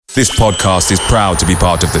This podcast is proud to be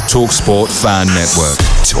part of the TalkSport Fan Network.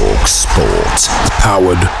 TalkSport.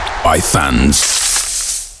 Powered by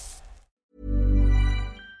fans.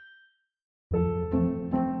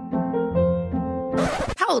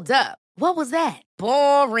 Hold up. What was that?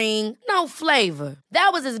 Boring. No flavor. That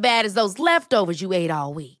was as bad as those leftovers you ate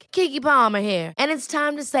all week. Keke Palmer here. And it's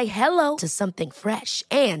time to say hello to something fresh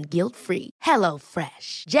and guilt-free. Hello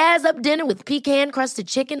Fresh. Jazz up dinner with pecan-crusted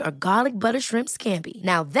chicken or garlic butter shrimp scampi.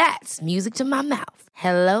 Now that's music to my mouth.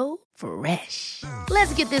 Hello Fresh.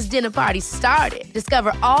 Let's get this dinner party started.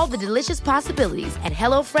 Discover all the delicious possibilities at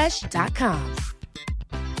hellofresh.com.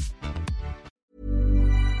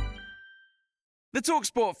 The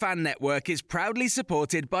TalkSport Fan Network is proudly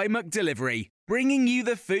supported by McDelivery, bringing you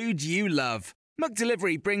the food you love.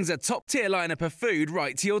 McDelivery brings a top-tier lineup of food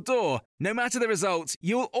right to your door. No matter the result,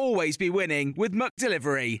 you'll always be winning with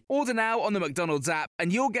McDelivery. Order now on the McDonald's app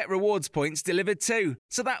and you'll get rewards points delivered too.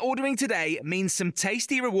 So that ordering today means some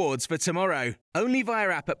tasty rewards for tomorrow. Only via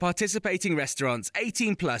app at participating restaurants.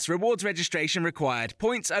 18 plus. Rewards registration required.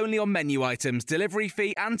 Points only on menu items. Delivery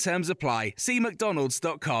fee and terms apply. See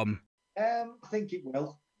mcdonalds.com. I think it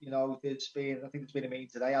will. I think there's been a meeting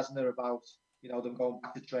today, hasn't there, about them going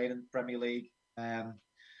back to training in the Premier League.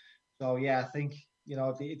 So yeah, I think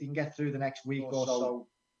if you can get through the next week or so,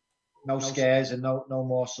 no scares and no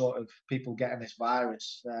more sort of people getting this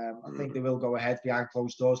virus. I think they will go ahead behind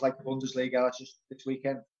closed doors like the Bundesliga just this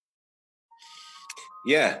weekend.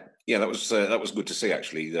 Yeah, that was good to see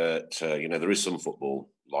actually. That there is some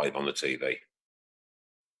football live on the TV.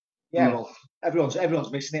 Yeah, well,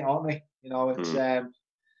 everyone's missing it, aren't they? It's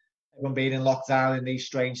everyone being in lockdown in these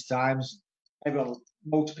strange times.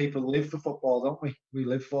 Most people live for football, don't we? We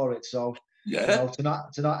live for it. So yeah, to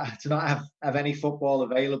not have any football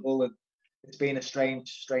available, and it's been a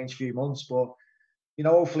strange few months. But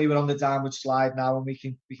hopefully we're on the downward slide now, and we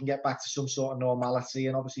can get back to some sort of normality.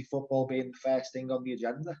 And obviously football being the first thing on the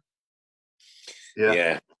agenda.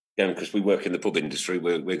 Yeah, because we work in the pub industry,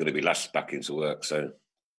 we're going to be last back into work. So.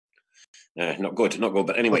 Not good.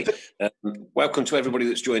 But anyway, welcome to everybody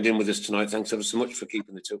that's joined in with us tonight. Thanks ever so much for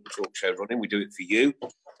keeping the Talk Show running. We do it for you.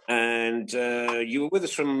 And you were with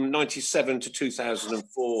us from 97 to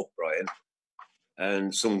 2004, Bryan.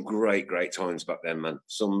 And some great times back then, man.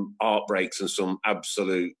 Some heartbreaks and some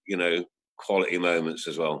absolute, quality moments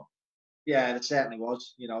as well. Yeah, it certainly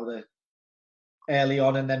was. The early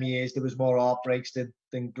on in them years, there was more heartbreaks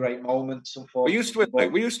than great moments. We used to it,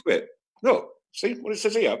 mate. We used to it. Look. See what it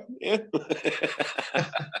says here? Yeah.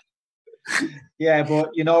 Yeah,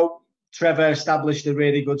 but Trevor established a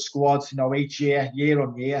really good squad. Each year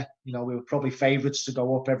on year, we were probably favourites to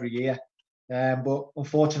go up every year. But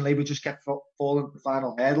unfortunately, we just kept falling to the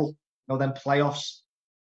final hurdle. Then playoffs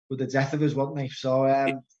were the death of us, weren't they? So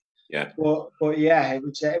yeah. But yeah, it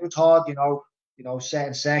was hard.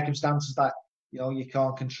 Certain circumstances that you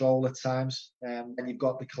can't control at times. And you've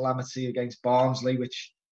got the calamity against Barnsley,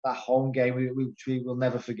 which. That home game, which we will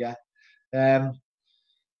never forget. But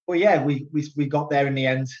yeah, we got there in the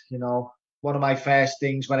end. One of my first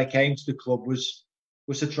things when I came to the club was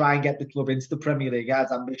to try and get the club into the Premier League. I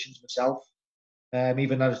had ambitions myself.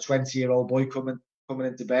 Even as a 20-year-old boy coming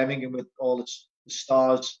into Birmingham with all the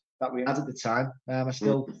stars that we had at the time, I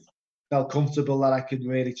still felt comfortable that I could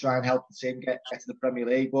really try and help the team get to the Premier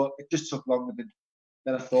League. But it just took longer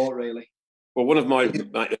than I thought, really. Well, one of my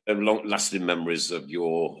long-lasting memories of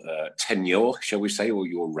your tenure, shall we say, or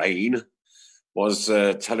your reign, was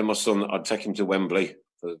telling my son that I'd take him to Wembley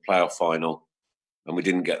for the playoff final, and we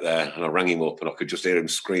didn't get there. And I rang him up, and I could just hear him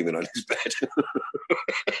screaming on his bed.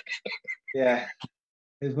 Yeah,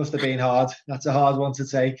 it must have been hard. That's a hard one to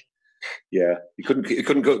take. Yeah, he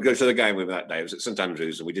couldn't go to the game with me that day. It was at St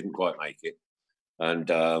Andrews, and we didn't quite make it. And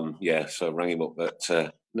so I rang him up,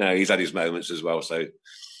 but no, he's had his moments as well. So.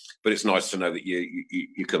 But it's nice to know that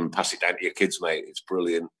you can pass it down to your kids, mate. It's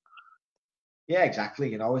brilliant. Yeah,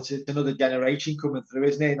 exactly. It's another generation coming through,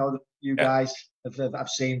 isn't it? You guys have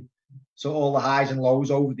seen all the highs and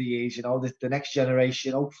lows over the years. The next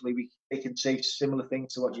generation, hopefully, they can say similar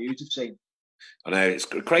things to what you have seen. I know it's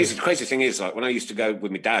crazy. The crazy thing is, like when I used to go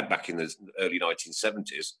with my dad back in the early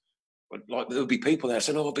 1970s, like there would be people there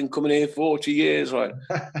saying, "Oh, I've been coming here 40 years." Right,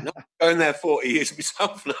 no, I'm going there 40 years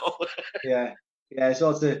myself now. Yeah. It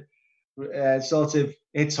sort of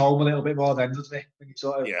hits home a little bit more then, doesn't it? When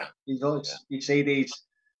you see these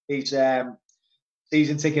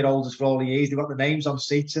season ticket holders for all the years, they've got the names on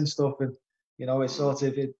seats and stuff, and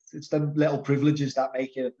it's them little privileges that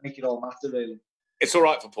make it all matter, really. It's all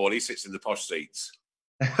right for Paul. He sits in the posh seats.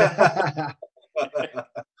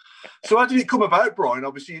 So how did it come about, Bryan?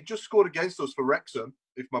 Obviously, you just scored against us for Wrexham,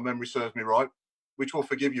 if my memory serves me right, which we'll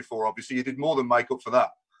forgive you for. Obviously, you did more than make up for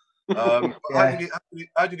that. Yeah.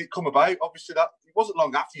 How did it come about? Obviously, that it wasn't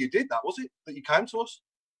long after you did that, was it? That you came to us?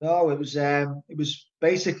 No, it was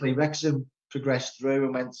basically Wrexham progressed through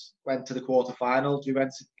and went to the quarterfinals. We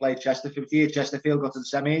went to play Chesterfield. Chesterfield got to the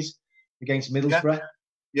semis against Middlesbrough.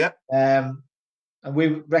 Yeah. And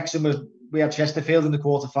we had Chesterfield in the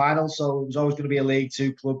quarterfinals, so it was always going to be a League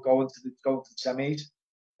Two club going to the semis.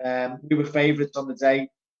 We were favourites on the day,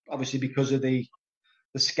 obviously because of the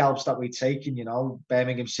scalps that we'd taken. You know,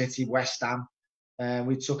 Birmingham City, West Ham.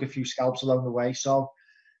 We took a few scalps along the way, so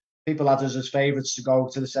people had us as favourites to go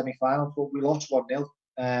to the semi-final, but we lost 1-0.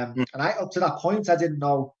 And up to that point, I didn't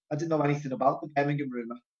know anything about the Birmingham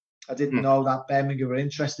rumour. I didn't know that Birmingham were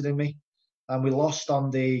interested in me, and we lost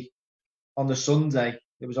on the Sunday.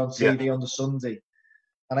 It was on TV on the Sunday,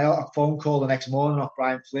 and I got a phone call the next morning off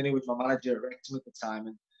Bryan, who was my manager at Wrexham at the time,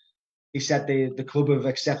 and he said the club have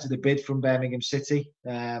accepted a bid from Birmingham City.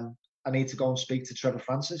 I need to go and speak to Trevor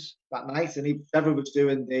Francis that night, and Trevor was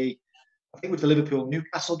doing I think it was the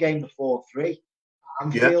Liverpool-Newcastle game, the 4-3 at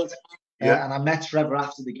Anfield. And I met Trevor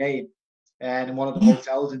after the game in one of the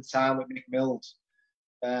hotels in town with Mick Mills.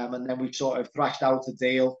 And then we sort of thrashed out a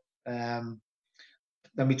deal. Then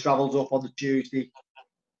we travelled up on the Tuesday,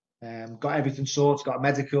 got everything sorted, got a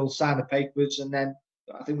medical, signed the papers, and then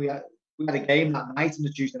I think we had a game that night on the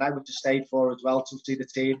Tuesday night, which I stayed for as well to see the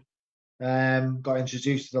team. Got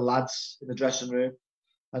introduced to the lads in the dressing room.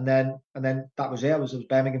 And then that was it. I was a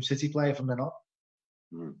Birmingham City player from then on.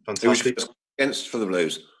 Fantastic. Who was your first against for the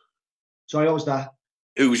Blues? Sorry, what was that?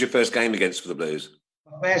 Who was your first game against for the Blues?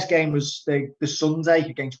 My first game was the Sunday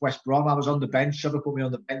against West Brom. I was on the bench. Trevor put me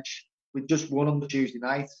on the bench. We just won on the Tuesday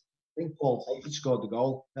night. I think Paul Hayford scored the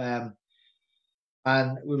goal. And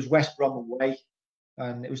it was West Brom away.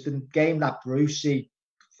 And it was the game that Brucey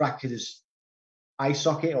fractured his eye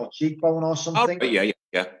socket or cheekbone or something. Oh,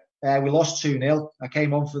 yeah. We lost 2-0. I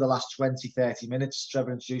came on for the last 20, 30 minutes.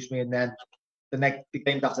 Trevor introduced me, and then the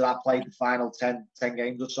games after that played the final 10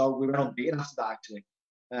 games or so. We were unbeaten after that, actually.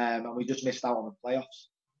 And we just missed out on the playoffs.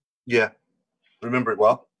 Yeah. Remember it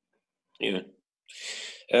well. Yeah.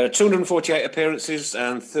 248 appearances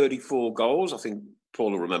and 34 goals. I think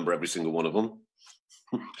Paul will remember every single one of them.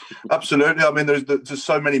 Absolutely. I mean, there's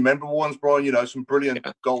so many memorable ones, Bryan. You know, some brilliant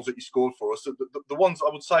goals that you scored for us. The ones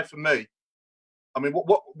I would say for me, I mean,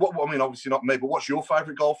 what? I mean, obviously not me, but what's your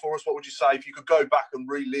favourite goal for us? What would you say if you could go back and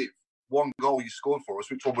relive one goal you scored for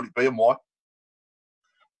us? Which one would it be and why?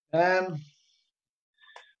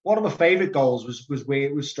 One of my favourite goals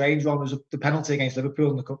was strange one. Was the penalty against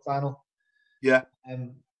Liverpool in the cup final. Yeah.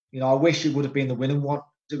 You know, I wish it would have been the winning one.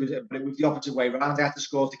 But it was the opposite way around. I had to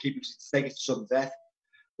score to keep it, to take it to sudden death.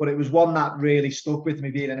 But it was one that really stuck with me,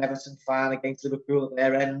 being an Everton fan against Liverpool at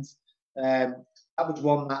their end. That was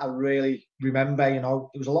one that I really remember. You know,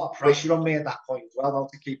 there was a lot of pressure on me at that point as well,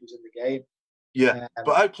 to keep us in the game. Yeah,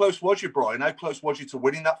 but how close was you, Bryan? How close was you to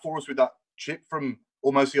winning that for us with that chip from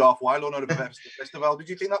almost the halfway line of the festival? Did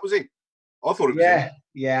you think that was it? I thought it was.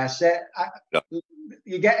 Yeah.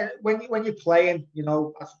 You get when you're playing. You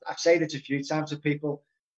know, I've said it a few times to people.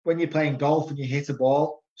 When you're playing golf and you hit a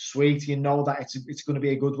ball, sweet, you know that it's going to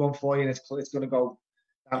be a good one for you, and it's going to go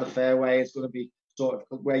down the fairway. It's going to be sort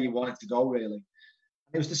of where you want it to go, really. And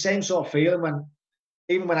it was the same sort of feeling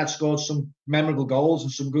even when I'd scored some memorable goals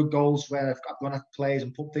and some good goals where I've gone at plays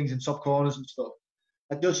and put things in top corners and stuff.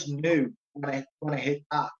 I just knew when I hit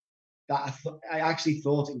that I actually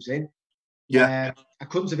thought it was in. Yeah, I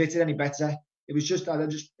couldn't have hit it any better. It was just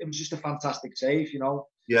a fantastic save, you know.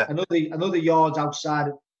 Yeah, another yard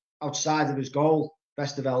outside of his goal,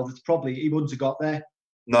 Vesterveld, it's probably he wouldn't have got there.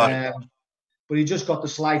 No, but he just got the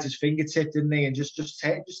slightest fingertip, didn't he, and just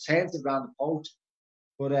turned it around the post.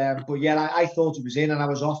 But yeah, I thought it was in, and I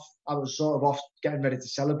was sort of off getting ready to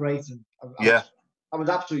celebrate, and I was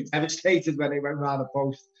absolutely devastated when it went around the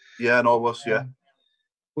post. Yeah, and I was, yeah.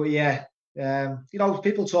 But yeah, you know,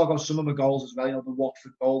 people talk about some of my goals as well. You know, the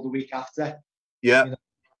Watford goal the week after. Yeah. You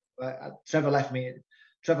know, Trevor left me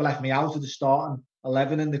out of the starting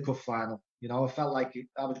 11 in the cup final. You know, I felt like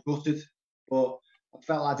I was gutted, but I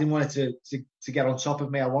felt I didn't want it to get on top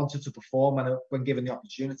of me. I wanted to perform when given the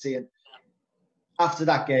opportunity. And after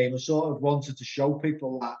that game, I sort of wanted to show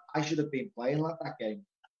people that I should have been playing like that game.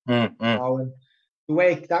 Mm-hmm. You know, and the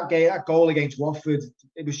way that goal against Watford,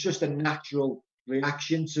 it was just a natural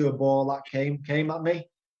reaction to a ball that came at me.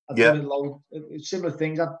 I'd done it similar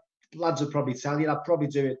things. Lads would probably tell you I'd probably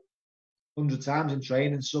do it 100 times in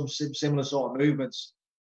training, some similar sort of movements.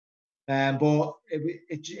 But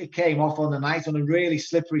it came off on the night on a really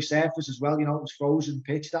slippery surface as well. You know, it was frozen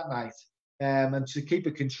pitch that night. And to keep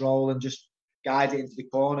it control and just guide it into the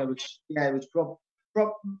corner, which, yeah, it was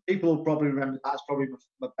people will probably remember that as probably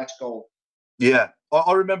my best goal. Yeah,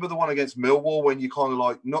 I remember the one against Millwall when you kind of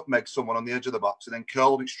like nutmegged someone on the edge of the box and then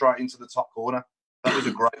curled it straight into the top corner. That was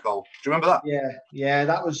a great goal. Do you remember that? Yeah,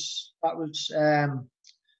 that was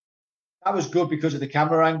good because of the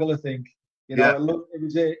camera angle. I think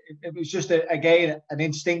it was just again an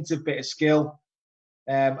instinctive bit of skill,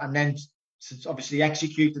 and then obviously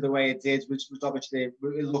executed the way it did, which was obviously it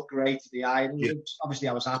looked great to the eye. Obviously,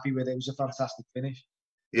 I was happy with it. It was a fantastic finish.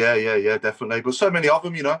 Yeah, definitely. But so many of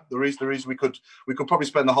them, there is we could probably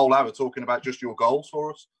spend the whole hour talking about just your goals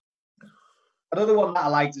for us. Another one that I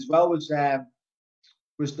liked as well was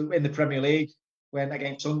in the Premier League when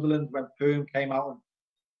against Sunderland when Poom came out.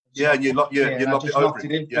 And you knocked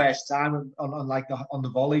it in first time on the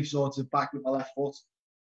volley, sort of back with my left foot,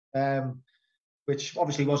 which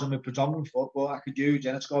obviously wasn't my predominant foot, but I could use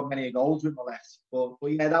and I scored many goals with my left. But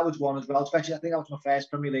yeah, that was one as well. Especially, I think that was my first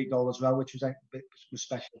Premier League goal as well, which was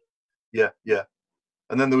special. Yeah.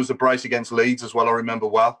 And then there was a brace against Leeds as well. I remember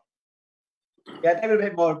well. Yeah, they were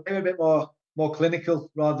a bit more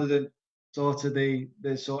clinical rather than sort of the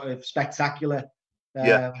sort of spectacular.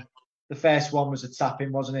 The first one was a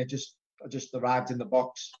tap-in, wasn't it? I just arrived in the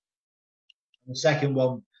box. And the second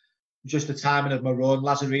one, just the timing of my run.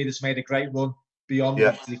 Lazaridis made a great run beyond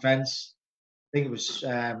the defence. I think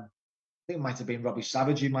it might have been Robbie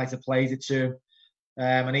Savage who might have played it to him.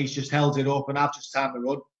 And he's just held it up and I've just timed the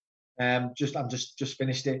run. I'm just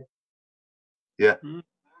finished it. Yeah.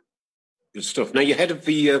 Good stuff. Now, you're head of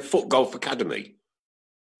the Foot Golf Academy.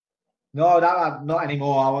 No, not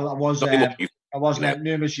anymore. I was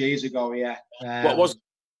numerous years ago. Yeah. What was?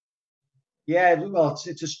 Yeah, well,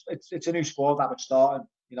 it's a new sport that was starting.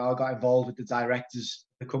 I got involved with the directors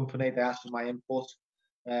of the company. They asked for my input.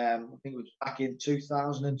 I think it was back in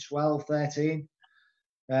 2012, 13.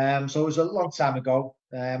 So it was a long time ago,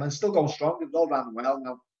 and still going strong. It's all around the world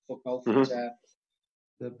now. Foot golf.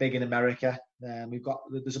 They're big in America.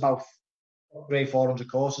 There's about 300-400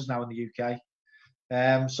 courses now in the UK.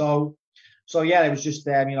 So yeah, it was just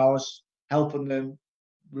I was helping them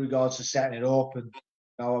with regards to setting it up, and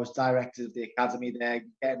I was director of the academy there,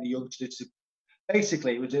 getting the youngsters to.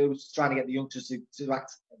 Basically, it was trying to get the youngsters to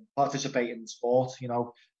participate in the sport,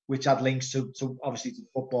 which had links to obviously to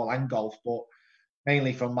football and golf, but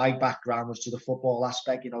mainly from my background was to the football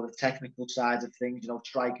aspect, the technical side of things,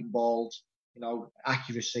 striking balls,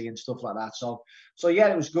 accuracy and stuff like that. So yeah,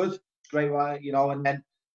 it was good, great, and then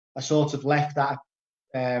I sort of left that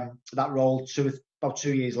role about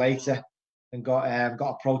 2 years later and got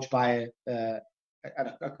approached by a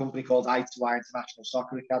company called I2I International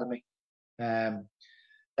Soccer Academy.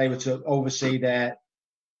 They were to oversee their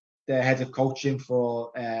head of coaching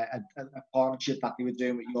for a partnership that they were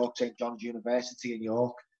doing with York St John's University in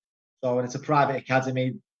York. So, and it's a private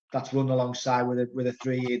academy that's run alongside with a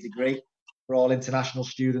 3-year degree for all international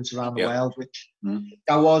students around the world, which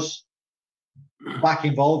I was back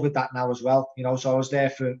involved with that now as well. So I was there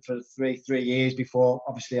for 3 years before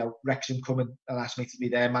obviously Wrexham come and asked me to be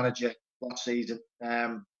their manager last season,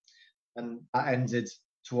 and that ended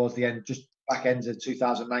towards the end, just back end of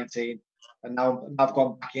 2019, and now I've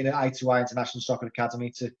gone back in at I2I International Soccer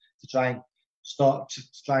Academy to try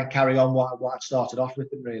and carry on what I started off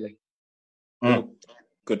with them, really.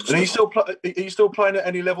 Good. And are you still playing at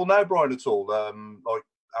any level now, Bryan, at all?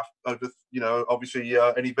 Obviously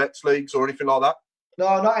any vets leagues or anything like that?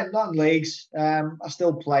 No, not in leagues. I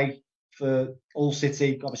still play for Hull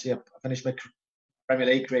City. Obviously, I finished my Premier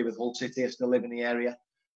League career with Hull City. I still live in the area.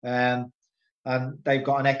 And they've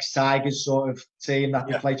got an ex-Tigers sort of team that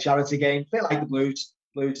they play charity games. A bit like the Blues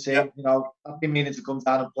team. I've been meaning to come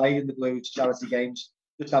down and play in the Blues charity games.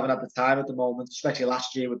 Just haven't had the time at the moment, especially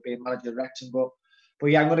last year with being manager of Wrexham. But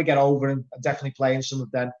yeah, I'm going to get over and definitely play in some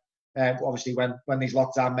of them. Obviously, when these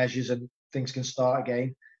lockdown measures and things can start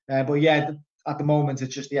again. But yeah, at the moment,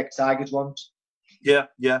 it's just the ex-Tigers ones. Yeah.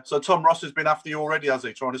 So Tom Ross has been after you already, has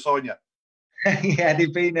he, trying to sign you? Yeah,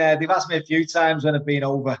 they've asked me a few times when I've been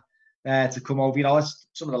over to come over. It's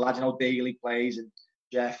some of the lads, Daly plays and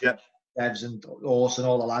Jeff, and Devs and Orson,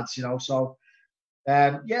 all the lads, So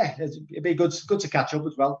yeah, it'd be good to catch up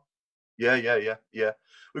as well. Yeah.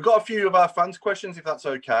 We've got a few of our fans' questions, if that's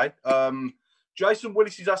okay. Jason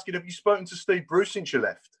Willis is asking, have you spoken to Steve Bruce since you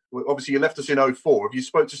left? Obviously, you left us in 2004. Have you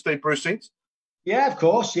spoken to Steve Bruce since? Yeah, of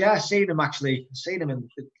course. Yeah, I've seen him actually. Seen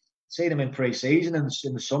him in pre-season in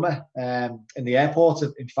the summer in the airport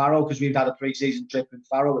in Farrow, because we've had a pre-season trip in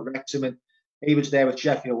Farrow at Wrexham, and he was there with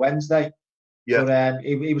Sheffield Wednesday. Yeah. But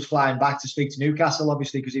he was flying back to speak to Newcastle,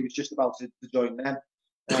 obviously, because he was just about to join them.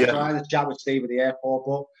 So I had a chat with Steve at the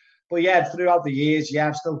airport. But yeah, throughout the years,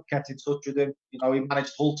 I've still kept in touch with him. You know, he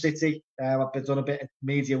managed Hull City. I've done a bit of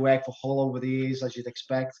media work for Hull over the years, as you'd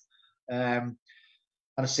expect. And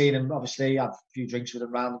I've seen him, obviously, have a few drinks with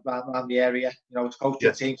him around the area. You know, coached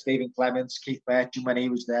the team, Stephen Clements, Keith Bertram when he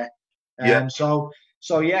was there. I still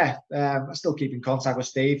keep in contact with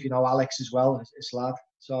Steve. You know, Alex as well, his lad.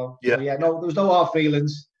 No, there was no hard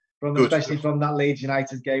feelings especially from that Leeds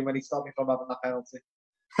United game when he stopped me from having that penalty.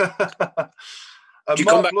 Do you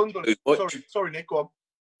come back sorry, Nick, go on.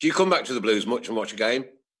 Do you come back to the Blues much and watch a game?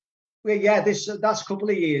 Well, that's a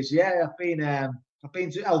couple of years. Yeah, I've been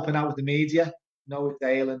helping out with the media, you know, with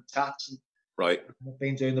Dale and Tats. And right. I've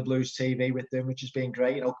been doing the Blues TV with them, which has been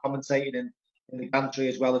great. You know, commentating in the country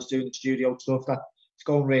as well as doing the studio stuff. It's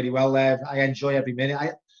going really well there. I enjoy every minute.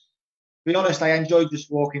 To be honest, I enjoy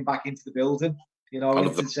just walking back into the building. You know,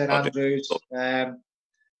 into St Andrews.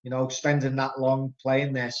 You know, spending that long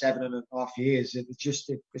playing there, 7.5 years, it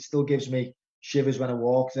still gives me shivers when I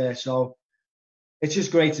walk there. So it's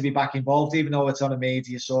just great to be back involved, even though it's on a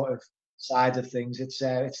media sort of side of things. It's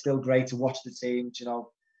still great to watch the teams, you know,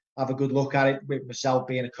 have a good look at it with myself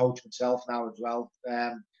being a coach myself now as well,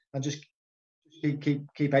 and just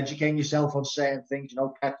keep educating yourself on certain things. You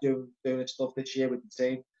know, kept doing stuff this year with the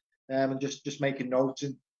team, and just making notes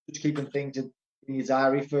and just keeping things in your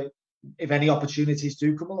diary for if any opportunities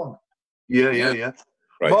do come along. Yeah.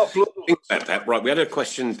 Right. Right. We had a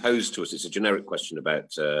question posed to us. It's a generic question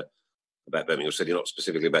about Birmingham. Said you're not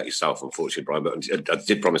specifically about yourself, unfortunately, Bryan, but I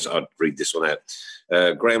did promise I'd read this one out.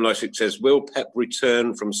 Graham Lysick says, will Pep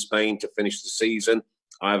return from Spain to finish the season?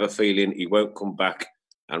 I have a feeling he won't come back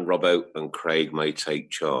and Robbo and Craig may take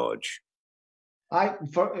charge.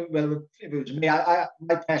 If it was me,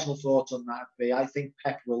 my personal thoughts on that would be I think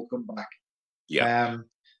Pep will come back. Yeah.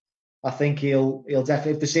 I think he'll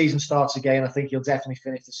definitely, if the season starts again, I think he'll definitely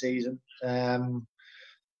finish the season.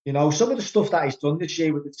 You know, some of the stuff that he's done this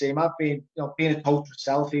year with the team, I've been, you know, being a coach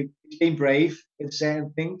myself, he's been brave in certain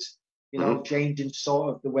things, you know, changing sort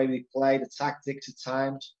of the way we play, the tactics at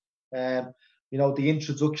times. You know, the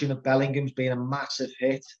introduction of Bellingham's been a massive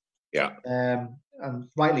hit. Yeah. And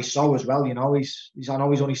rightly so as well. You know, I know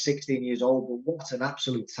he's only 16 years old, but what an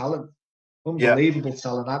absolute talent. Unbelievable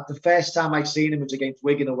talent. The first time I seen him was against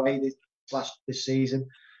Wigan away this season.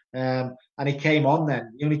 And he came on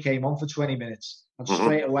then. He only came on for 20 minutes. And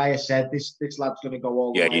straight away I said, this lad's going to go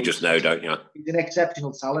all the way. Yeah, you just know, don't you? He's an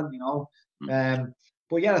exceptional talent, you know.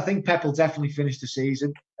 But yeah, I think Pep will definitely finish the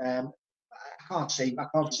season. I can't see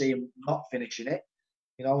him not finishing it,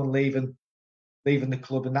 you know, and leaving the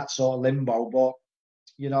club in that sort of limbo. But,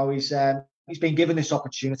 you know, he's been given this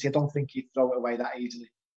opportunity. I don't think he'd throw it away that easily.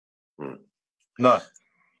 No.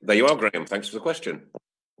 There you are, Graham. Thanks for the question.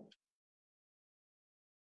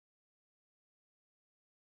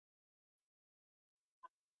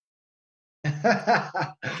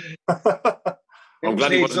 I'm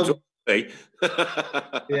glad he wasn't talking to me.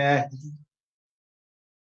 Yeah.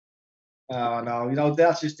 Oh, no. You know,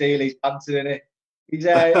 that's just Daly's answering it. He's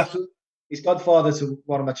godfather to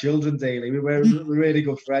one of my children, Daly. We're really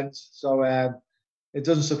good friends. So it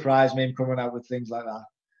doesn't surprise me him coming out with things like that.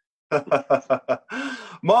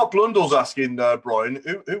 Mark Blundell's asking, Bryan,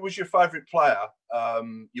 who was your favourite player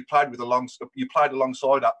you played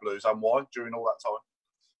alongside at Blues and why during all that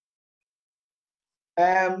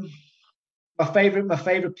time? My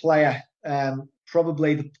favourite player,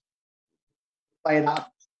 probably the player that I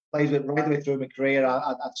played with right the way through my career.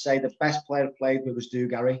 I'd say the best player I played with was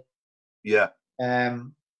Gary. Yeah.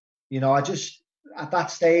 You know, I just at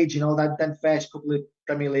that stage, you know, that first couple of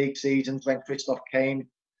Premier League seasons when Christoph came.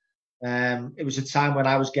 It was a time when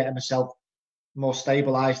I was getting myself more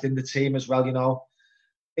stabilised in the team as well, you know,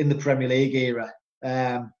 in the Premier League era.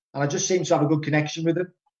 And I just seemed to have a good connection with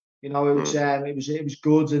him. You know, it was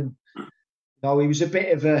good, and you know, he was a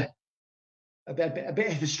bit of a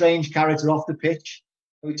strange character off the pitch.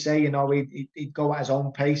 I would say, you know, he'd go at his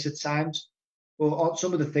own pace at times, but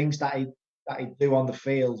some of the things that he'd do on the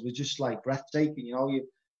field were just like breathtaking. You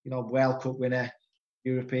know, World Cup winner.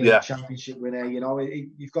 European Championship winner, you know,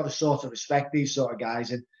 you've got to sort of respect these sort of guys.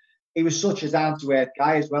 And he was such a down-to-earth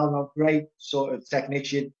guy as well, a great sort of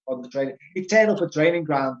technician on the training. He'd turn up at training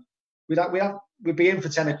ground. We'd be in for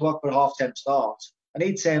 10 o'clock for a 10:30 start, and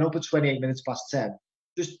he'd turn up at 28 minutes past 10.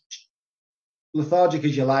 Just lethargic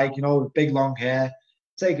as you like, you know, with big long hair,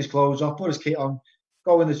 take his clothes off, put his kit on,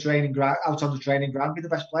 go in the training ground, out on the training ground, be the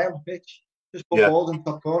best player on the pitch. Just put balls in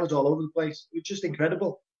top corners all over the place. It was just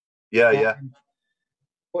incredible. Yeah.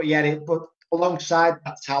 But alongside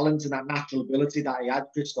that talent and that natural ability that he had,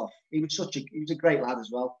 Christoph, he was a great lad as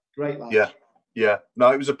well. Great lad. Yeah.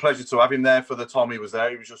 No, it was a pleasure to have him there for the time he was there.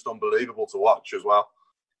 He was just unbelievable to watch as well.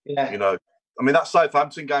 Yeah. You know, I mean, that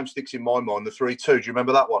Southampton game sticks in my mind, the 3-2. Do you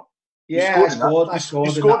remember that one? Yeah, I scored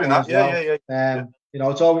You scored in that. as well. Yeah. You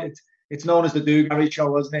know, it's known as the Dugarry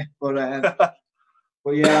show, wasn't it?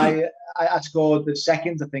 But yeah, I scored the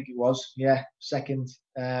second, I think it was. Yeah, second.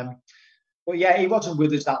 But yeah, he wasn't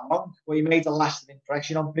with us that long, but he made a lasting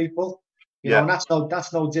impression on people. You know, and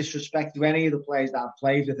that's no disrespect to any of the players that I've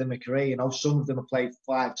played with in my career. You know, some of them have played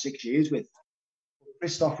 5-6 years with.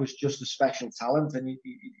 Christoph was just a special talent, and you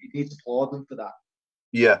need to applaud them for that.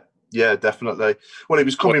 Yeah, definitely. Well, he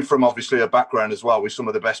was coming from obviously a background as well with some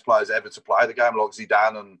of the best players ever to play the game, like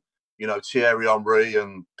Zidane and, you know, Thierry Henry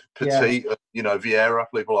and Petit, you know, Vieira,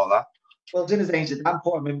 people like that. Well, Zidane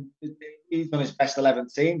put him in. He's done his best 11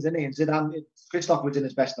 teams, isn't he? And Zidane, Christoph was in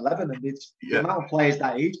his best 11, and it's the amount of players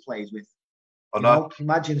that he's played with. I know.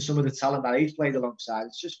 Imagine some of the talent that he's played alongside.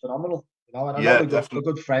 It's just phenomenal. You know, and I know they're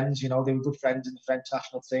good friends. You know, they were good friends in the French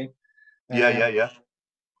national team. Yeah.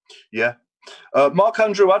 Mark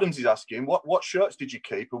Andrew Adams is asking, what shirts did you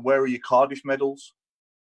keep, and where are your Cardiff medals?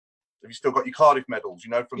 Have you still got your Cardiff medals?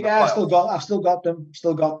 You know, from the playoffs? I've still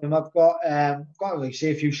got them. I've got like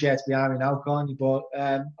see a few shirts behind me now, can't you? But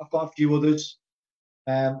I've got a few others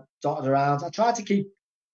dotted around. I tried to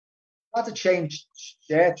change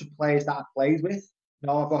shirts with players that I played with. You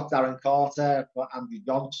know, I've got Darren Carter, I've got Andrew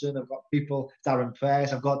Johnson, I've got people, Darren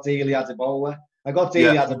Pearce, I've got Dele Adebola. I got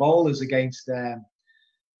Dele Adebola's against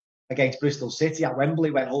Bristol City at Wembley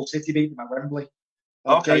when Hull City beat them at Wembley.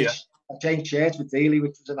 I changed shirts with Dele,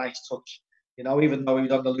 which was a nice touch. You know, even though he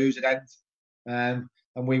was on the losing end, and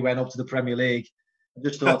we went up to the Premier League. I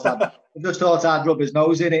just thought I'd rub his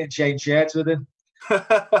nose in it and change shirts with him.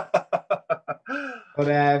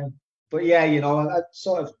 But yeah, you know, I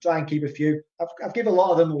sort of try and keep a few. I've given a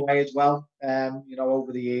lot of them away as well. You know,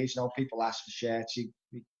 over the years, you know, people ask for shirts, you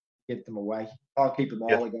give them away. Can't keep them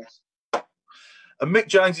all, I guess. And Mick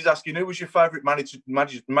James is asking, who was your favourite manager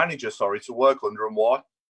to work under, and why?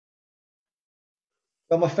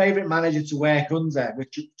 Well, my favourite manager to work under,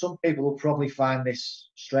 which some people will probably find this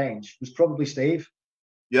strange, was probably Steve.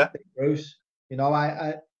 Yeah. Steve Bruce. You know,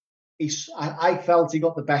 I felt he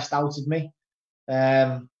got the best out of me,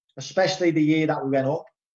 especially the year that we went up.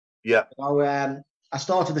 Yeah. You know, I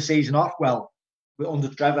started the season off well under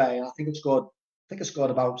Trevor, and I think I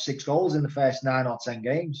scored about 6 goals in the first 9 or 10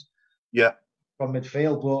 games. Yeah. From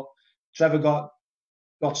midfield, but Trevor got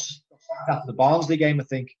sacked after the Barnsley game, I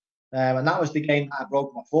think, and that was the game that I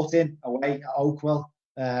broke my foot in away at Oakwell.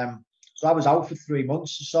 So I was out for 3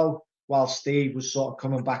 months or so while Steve was sort of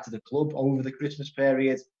coming back to the club over the Christmas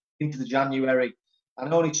period into the January,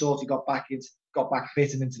 and only sort of got back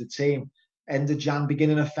fit and into the team end of Jan,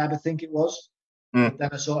 beginning of Feb, I think it was. But then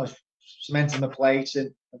I sort of cemented my place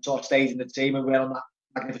and sort of stayed in the team, and we went on that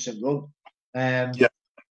magnificent run.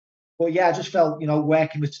 But yeah, I just felt, you know,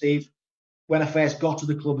 working with Steve, when I first got to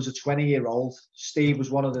the club as a 20-year-old, Steve was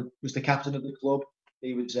was the captain of the club.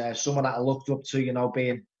 He was someone that I looked up to, you know,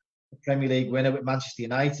 being a Premier League winner with Manchester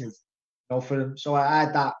United. You know, for him, so I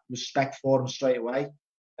had that respect for him straight away.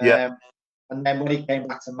 And then when he came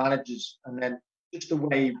back to managers, and then just the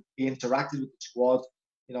way he interacted with the squad,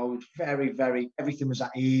 you know, it was very, very, everything was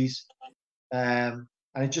at ease, and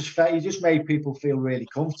he just made people feel really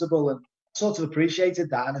comfortable, and sort of appreciated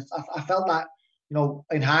that, and I felt that, you know,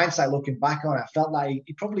 in hindsight, looking back on it, I felt like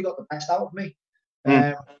he probably got the best out of me.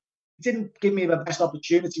 He didn't give me the best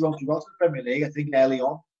opportunity once we got to the Premier League. I think early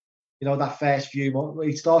on, you know, that first few months,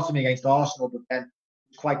 he started me against Arsenal, but then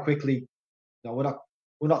quite quickly, you know, we're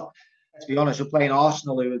not. Let's be honest, we're playing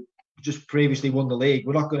Arsenal, who had just previously won the league.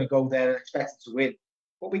 We're not going to go there and expect to win,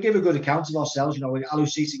 but we give a good account of ourselves. You know,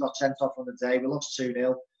 Alusisi got sent off on the day. We lost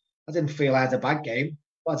 2-0. I didn't feel I had a bad game,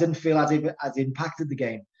 but I didn't feel I'd impacted the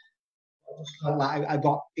game. I just felt like I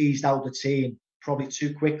got eased out of the team probably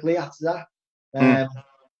too quickly after that. And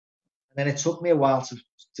then it took me a while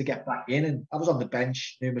to get back in, and I was on the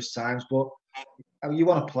bench numerous times. But you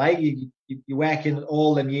want to play, you're working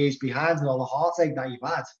all them years behind and all the heartache that you've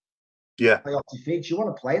had. Yeah. Play off your feet. You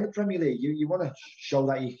want to play in the Premier League. You want to show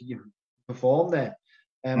that you perform there.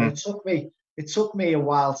 It took me a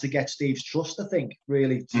while to get Steve's trust, I think,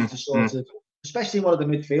 really, to sort of, especially one of the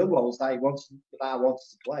midfield roles that I wanted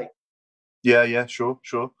to play. Yeah, sure.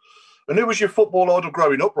 And who was your football idol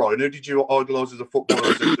growing up, Bryan? Who did you idolise as a footballer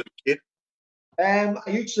as a kid? I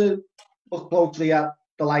used to look closely at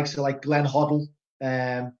the likes of like Glenn Hoddle,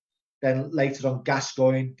 then later on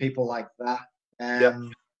Gascoigne, people like that.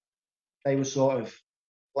 They were sort of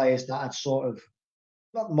players that I'd sort of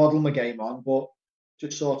not model my game on, but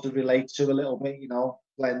just sort of relate to a little bit. You know,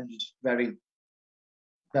 Glenn was very,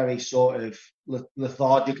 very sort of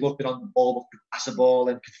lethargic looking on the ball, but could pass a ball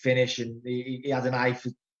and could finish, and he had an eye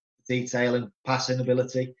for detail and passing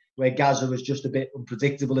ability, where Gazza was just a bit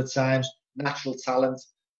unpredictable at times, natural talent.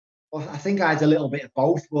 Well, I think I had a little bit of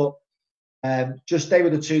both, but just they were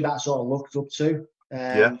the two that I sort of looked up to.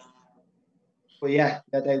 But yeah,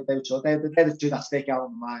 they're the two that stick out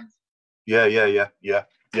in my mind. Yeah,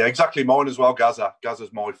 exactly. Mine as well, Gazza.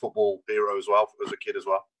 Gazza's my football hero as well, as a kid as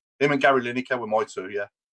well. Him and Gary Lineker were my two, yeah.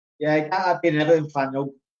 Yeah, I've been an Everton fan.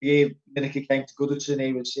 The year Lineker came to Goodison,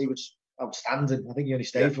 he was outstanding. I think he only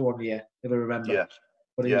stayed for 1 year, if I remember. Yeah.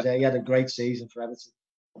 But he had a great season for Everton.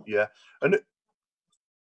 Yeah. And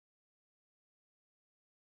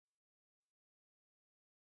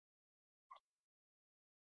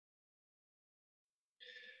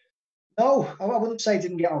no, I wouldn't say I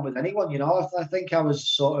didn't get on with anyone. I think I was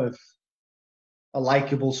sort of a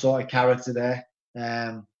likable sort of character there.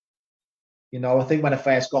 I think when I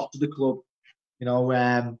first got to the club,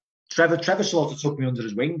 Trevor sort of took me under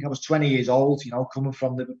his wing. I was 20 years old, coming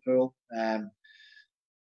from Liverpool.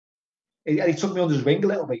 He took me under his wing a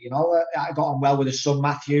little bit, I got on well with his son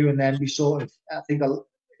Matthew, and then we sort of, I think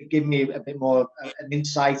it gave me a bit more an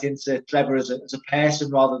insight into Trevor as a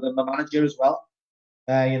person rather than the manager as well.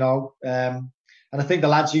 And I think the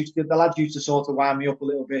lads used to sort of wind me up a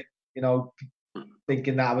little bit,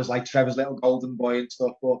 thinking that I was like Trevor's little golden boy and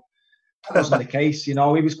stuff, but that wasn't the case. He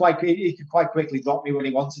could quite quickly drop me when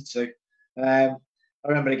he wanted to. I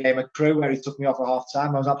remember a game at Crewe where he took me off at half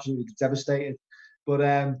time. I was absolutely devastated.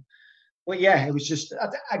 But yeah, it was just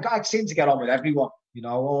I seemed to get on with everyone.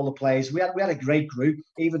 All the players. We had a great group,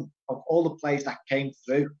 even of all the players that came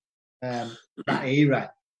through that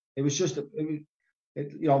era. It was just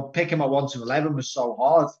picking my 1 to 11 was so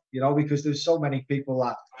hard. Because there's so many people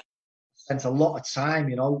that spent a lot of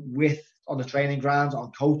time, on the training grounds,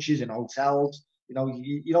 on coaches, in hotels.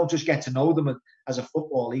 You don't just get to know them as a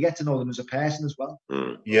footballer; you get to know them as a person as well.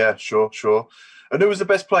 Yeah, sure. And who was the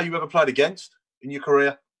best player you ever played against in your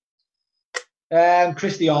career?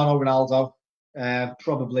 Cristiano Ronaldo,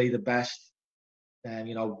 probably the best.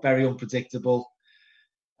 Very unpredictable.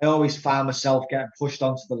 I always found myself getting pushed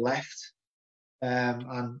onto the left.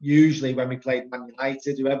 And usually when we played Man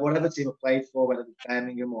United, whatever team I played for, whether it was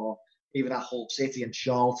Birmingham or even at Hull City and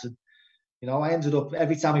Charlton, I ended up,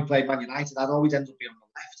 every time we played Man United, I'd always end up being on the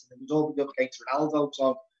left. And it was always up against Ronaldo.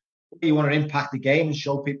 So you want to impact the game and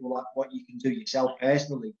show people what you can do yourself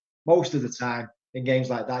personally. Most of the time in games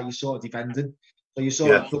like that, you're sort of defending. So you're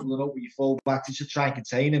sort of doubling up with your full-backs to try and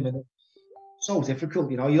contain him. And it's so difficult,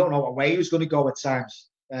 you don't know what way he was going to go at times.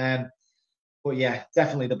 But yeah,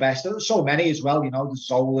 definitely the best. There's so many as well, the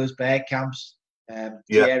Zolas, Bergkamps,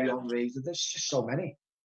 Thierry Henry. There's just so many.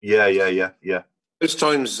 Yeah. Those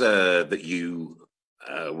times that you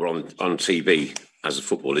were on TV as a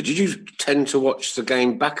footballer, did you tend to watch the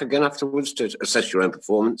game back again afterwards to assess your own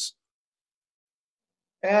performance?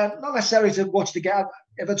 Not necessarily to watch the game.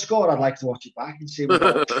 If I'd scored, I'd like to watch it back and see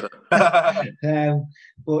what.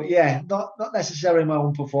 But yeah, not necessarily my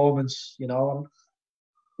own performance.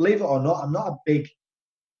 Believe it or not, I'm not a big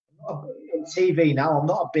on TV now. I'm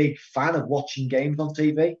not a big fan of watching games on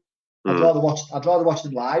TV. I'd rather watch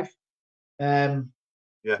them live. And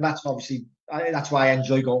that's obviously that's why I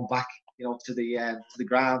enjoy going back, to the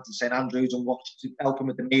ground to St Andrews and helping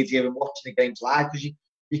with the media and watching the games live, because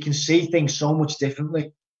you can see things so much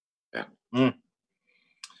differently. Yeah. And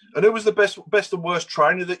who was the best and worst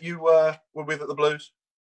trainer that you were with at the Blues?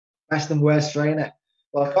 Best and worst trainer.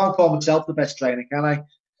 Well, I can't call myself the best trainer, can I?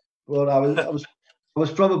 Well, I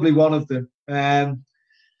was probably one of them.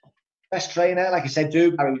 Best trainer, like I said,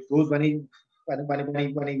 Barry was good when he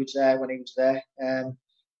was there.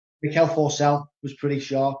 Mikel Forsell was pretty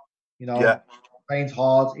sharp. Trained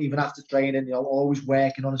hard even after training. Always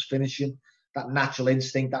working on his finishing. That natural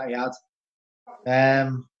instinct that he had.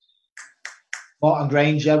 Martin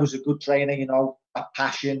Granger was a good trainer. That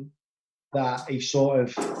passion that he sort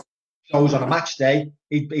of shows on a match day.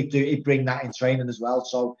 He'd bring that in training as well.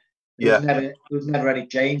 So. There was never any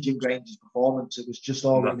change in Granger's performance. It was just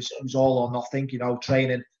all it was all or nothing,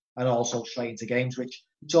 training and also straight into games, which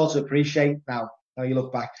you sort of appreciate now. Now you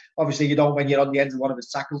look back. Obviously, you don't when you're on the end of one of his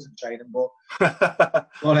tackles in training, but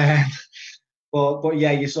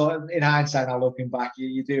yeah, you sort of in hindsight now looking back,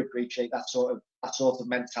 you do appreciate that sort of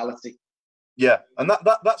mentality. Yeah, and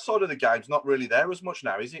that side of the game's not really there as much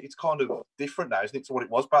now, is it? It's kind of different now, isn't it, to what it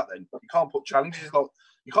was back then? You can't put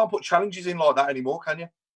challenges in like that anymore, can you?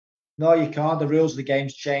 No, you can't. The rules of the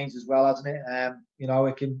game's changed as well, hasn't it?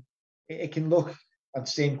 It can look and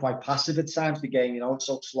seem quite passive at times. The game, it's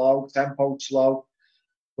so slow, tempo slow.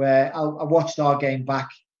 Where I watched our game back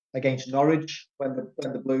against Norwich when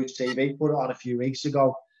the Blues TV put it on a few weeks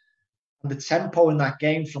ago, And the tempo in that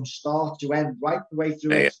game from start to end, right the way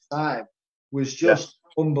through extra time, was just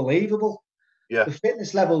unbelievable. Yeah. The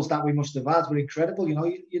fitness levels that we must have had were incredible. You know,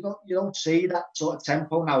 you don't see that sort of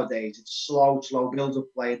tempo nowadays. It's slow build-up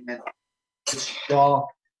play, and then it's sharp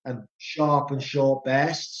and short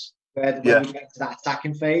bursts when we get to that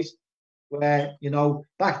attacking phase. Where, you know,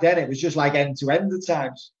 back then it was just like end to end at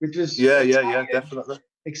times, which was definitely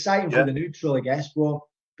exciting for the neutral, I guess.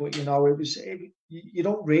 But you know, you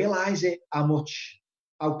don't realise it how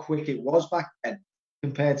quick it was back then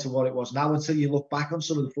compared to what it was now until you look back on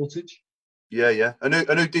some of the footage. Yeah. And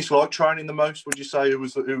who disliked training the most? Would you say who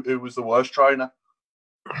was the worst trainer?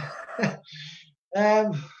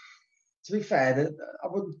 To be fair,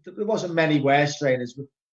 there wasn't many worse trainers, but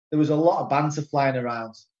there was a lot of banter flying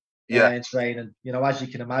around. In training, you know, as you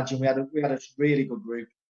can imagine, we had a really good group.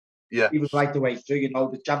 Yeah. Even right the way through, you know,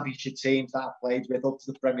 the championship teams that I played with, up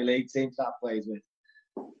to the Premier League teams that I played with.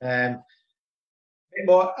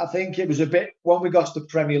 But I think it was a bit, when we got to the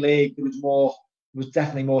Premier League, there was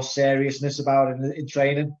definitely more seriousness about it in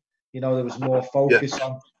training. You know, there was more focus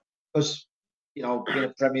on, because, you know, being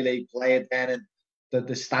a Premier League player then, and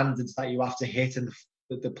the standards that you have to hit, and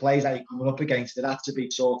the plays that you're coming up against, it had to be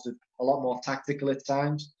sort of a lot more tactical at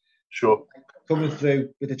times. Sure. Coming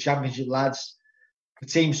through with the championship lads, the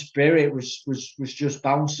team spirit was just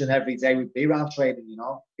bouncing every day we'd be around training, you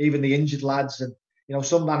know. Even the injured lads, and you know,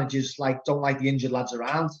 some managers don't like the injured lads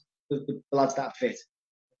around, the lads that are fit.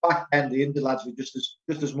 Back then, the injured lads were just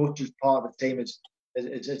as much as part of the team as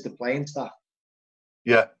the playing staff.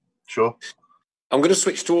 Yeah, sure. I'm going to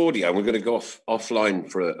switch to audio. We're going to go offline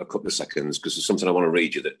for a couple of seconds because there's something I want to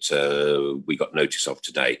read you that we got notice of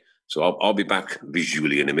today. So I'll be back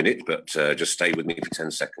visually in a minute, but just stay with me for 10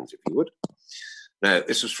 seconds, if you would. Now,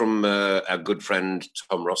 this is from our good friend,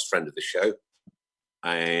 Tom Ross, friend of the show.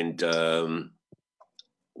 And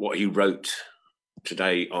what he wrote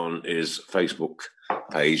today on his Facebook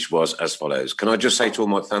page was as follows. Can I just say to all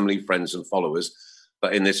my family, friends and followers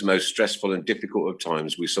that in this most stressful and difficult of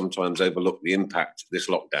times, we sometimes overlook the impact this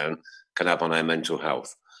lockdown can have on our mental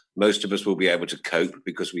health. Most of us will be able to cope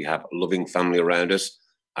because we have a loving family around us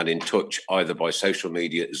and in touch either by social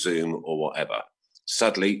media, Zoom or whatever.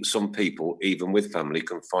 Sadly, some people, even with family,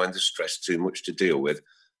 can find the stress too much to deal with,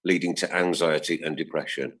 leading to anxiety and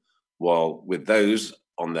depression, while with those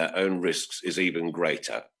on their own risks is even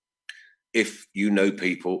greater. If you know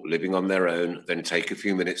people living on their own, then take a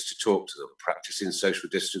few minutes to talk to them, practicing social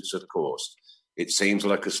distance, of course. It seems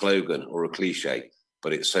like a slogan or a cliche,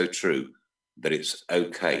 but it's so true that it's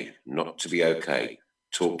okay not to be okay.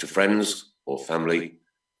 Talk to friends or family,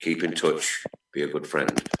 keep in touch, be a good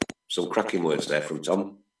friend. Some cracking words there from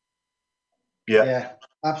Tom. Yeah,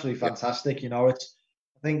 absolutely fantastic. You know, I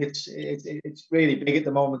think it's really big at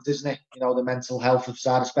the moment, isn't it? You know, the mental health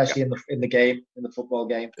side, especially in the game, in the football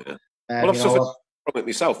game. Yeah. Well, I've suffered from it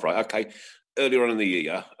myself, right? Okay. Earlier on in the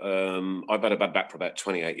year, I've had a bad back for about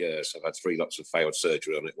 28 years. I've had 3 lots of failed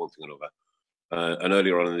surgery on it, one thing or another. And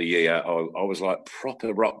earlier on in the year, I was like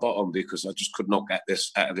proper rock bottom because I just could not get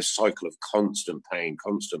this out of this cycle of constant pain.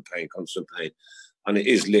 And it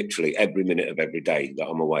is literally every minute of every day that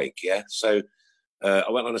I'm awake, yeah? So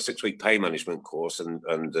I went on a 6-week pain management course and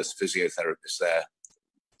the physiotherapist there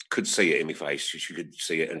could see it in my face. She could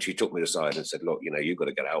see it. And she took me aside and said, look, you know, you've got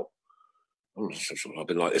to get out. I've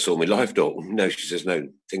been like this all my life, Doc. No, she says, no,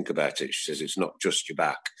 think about it. She says, it's not just your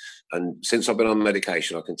back. And since I've been on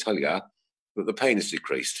medication, I can tell you that the pain has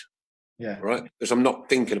decreased. Yeah. Right. Because I'm not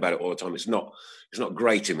thinking about it all the time. It's not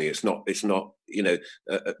grating me. It's not, you know,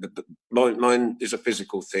 mine is a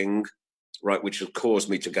physical thing, right, which has caused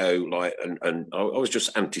me to go like, and I was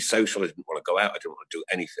just antisocial. I didn't want to go out. I didn't want to do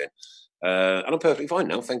anything. And I'm perfectly fine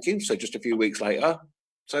now. Thank you. So just a few weeks later.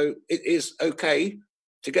 So it is okay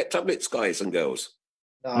to get tablets, guys and girls.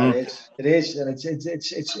 No, it is. And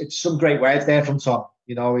it's some great words there from Tom.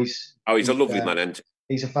 You know, he's a lovely man. And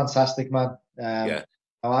he's a fantastic man. Yeah.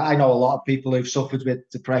 I know a lot of people who've suffered with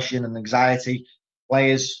depression and anxiety.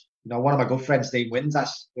 Players, you know, one of my good friends, Dean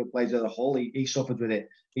Windass, who plays at the Hull, he suffered with it.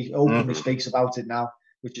 He openly speaks about it now,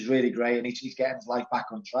 which is really great, and he's getting his life back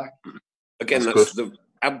on track. Again, that's the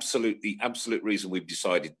absolute reason we've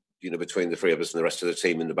decided, you know, between the 3 of us and the rest of the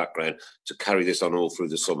team in the background, to carry this on all through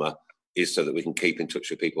the summer, is so that we can keep in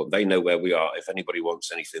touch with people. They know where we are. If anybody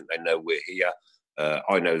wants anything, they know we're here.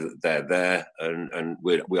 I know that they're there, and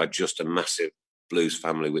we are just a massive Blues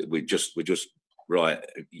family. We're just right.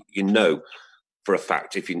 You know, for a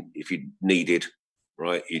fact, if you needed,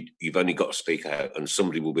 right, you've only got to speak out, and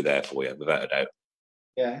somebody will be there for you, without a doubt.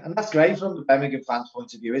 Yeah, and that's great from the Birmingham fans'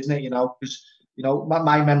 point of view, isn't it? You know, because you know,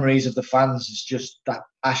 my memories of the fans is just that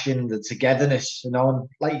passion, the togetherness, you know, and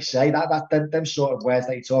like you say, them sort of words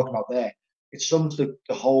that you're talking about there, it sums the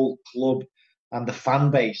whole club and the fan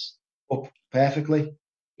base up perfectly.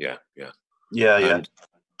 Yeah.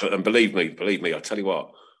 And believe me, I tell you what,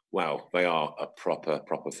 wow, they are a proper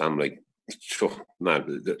family. Sure,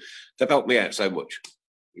 man, they've helped me out so much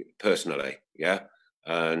personally, yeah.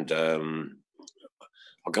 And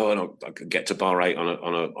I'll go on. I get to Bar 8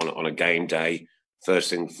 on a game day.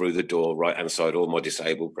 First thing through the door, right hand side, all my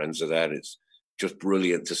disabled friends are there. It's just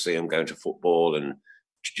brilliant to see them going to football. And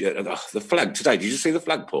the flag today. Did you see the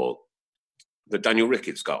flag, Paul? That Daniel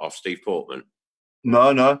Ricketts got off Steve Portman.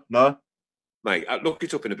 No. Mate, look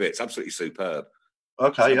it up in a bit. It's absolutely superb.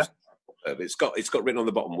 Okay, yeah. It's got written on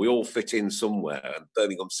the bottom, we all fit in somewhere, and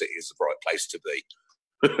Birmingham City is the right place to be.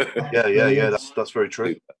 Yeah. That's very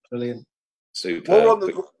true. Brilliant. Super. While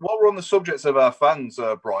we're on the subject of our fans,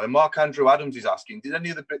 Bryan, Mark Andrew Adams is asking: Did any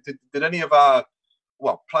of our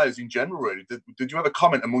players in general really? Did you ever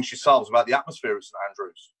comment amongst yourselves about the atmosphere at St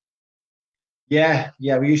Andrews? Yeah,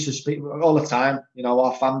 we used to speak all the time. You know,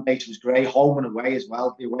 our fan base was great, home and away as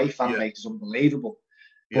well. The away fan base is unbelievable.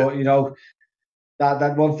 Yeah. But you know,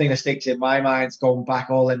 that one thing that sticks in my mind, going back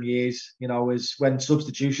all them years, you know, is when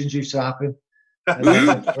substitutions used to happen. And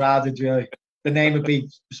the crowd would the name would be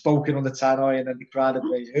spoken on the tannoy, and then the crowd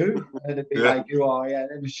would be who, and it'd be like, who are you?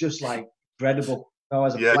 It was just like incredible. You know,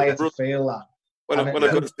 as a player to feel that. When I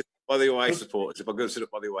go to sit by the away supporters, if I go to sit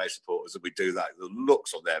up by the away supporters and we do that, the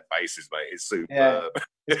looks on their faces, mate, is superb. Yeah,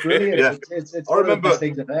 it's brilliant. Yeah. It's one of the best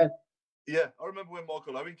things I've heard. Yeah, I remember when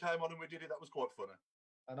Michael Owen came on and we did it. That was quite funny.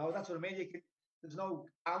 I know, that's what I mean. There's no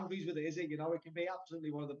boundaries with it, is it? You know, it can be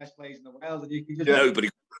absolutely one of the best players in the world, and you can just nobody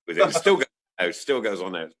with it. It still goes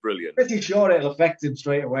on there. It's brilliant. Pretty sure it'll affect him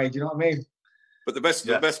straight away. Do you know what I mean? But the best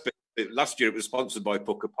bit, last year it was sponsored by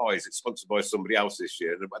Pucker Pies. It's sponsored by somebody else this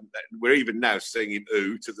year, and we're even now singing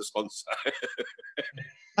 "ooh" to the sponsor.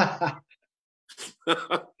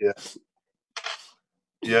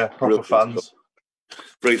 Yeah, proper fans.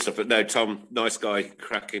 Brilliant stuff. But no, Tom, nice guy,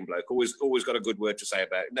 cracking bloke. Always got a good word to say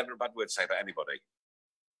about it. Never a bad word to say about anybody.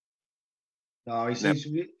 No,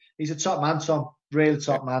 he's a top man, Tom. Real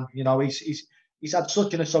top man. You know, he's had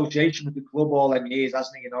such an association with the club all them years,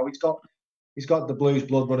 hasn't he? You know, he's got the Blues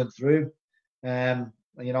blood running through. You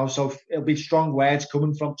know, so it'll be strong words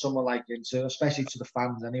coming from someone like him, especially to the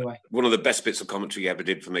fans anyway. One of the best bits of commentary he ever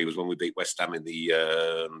did for me was when we beat West Ham in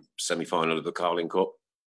the semi-final of the Carling Cup.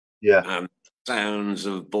 Yeah. And sounds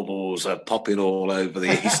of bubbles are popping all over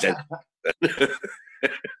the East End.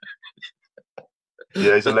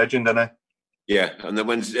 Yeah, he's a legend, isn't he? Yeah, and then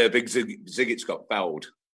when Big Ziggits got fouled,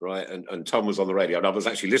 right, and Tom was on the radio, and I was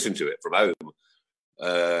actually listening to it from home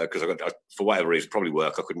because for whatever reason, probably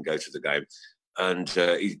work, I couldn't go to the game. And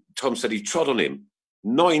Tom said he trod on him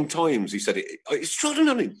 9 times. He said, "He's trodden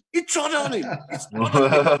on him. He trod on him. He's trod on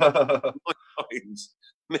him." 9 times.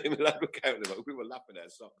 Me and my lad were counting them. We were laughing our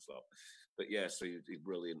socks off. But yes, he's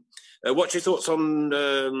brilliant. What's your thoughts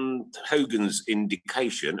on Hogan's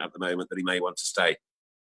indication at the moment that he may want to stay?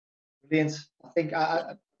 Brilliant. I think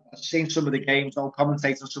I've seen some of the games. I'll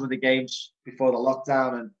commentate on some of the games before the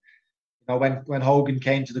lockdown, and you know, when Hogan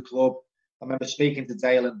came to the club, I remember speaking to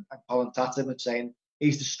Dale and Colin Tatum and saying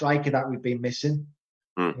he's the striker that we've been missing.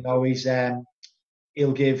 You know, he'll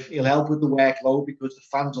help with the workload because the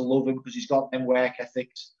fans will love him because he's got them work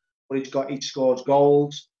ethics. But he scores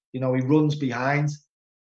goals. You know, he runs behind,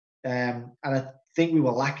 and I think we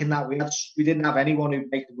were lacking that. We didn't have anyone who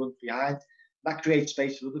make the runs behind. That creates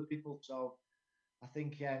space for other people. So I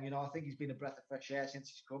think I think he's been a breath of fresh air since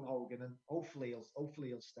he's come, Hogan, and hopefully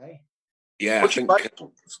he'll stay. Yeah,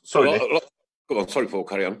 Sorry, go on. Sorry, Paul.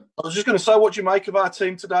 Carry on. I was just going to say, what do you make of our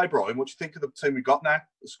team today, Bryan? What do you think of the team we got now,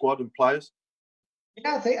 the squad and players?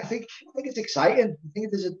 Yeah, I think it's exciting. I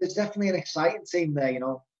think there's definitely an exciting team there. You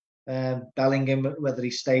know, Bellingham, whether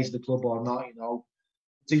he stays at the club or not, you know,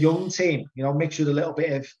 it's a young team. You know, mixed with a little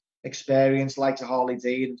bit of experience, like a Harley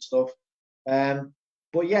Dean and stuff.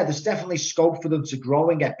 But yeah, there's definitely scope for them to grow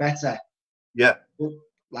and get better. Yeah. But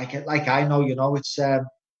like I know, you know, it's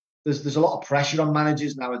there's a lot of pressure on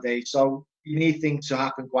managers nowadays, so you need things to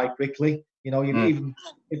happen quite quickly. You know, even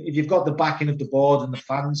if you've got the backing of the board and the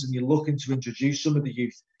fans, and you're looking to introduce some of the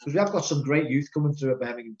youth, because we have got some great youth coming through at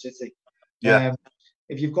Birmingham City. Yeah.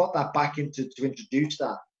 If you've got that backing to introduce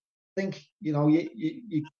that, I think, you know,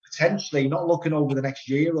 you potentially not looking over the next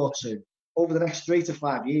year or two, over the next 3 to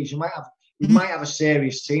 5 years, we might have a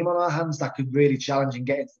serious team on our hands that could really challenge and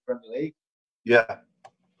get into the Premier League. Yeah.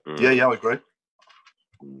 Yeah, I agree.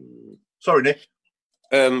 Sorry, Nick.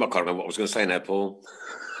 I can't remember what I was going to say now, Paul.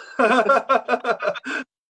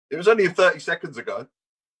 It was only 30 seconds ago.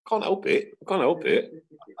 Can't help it. I'm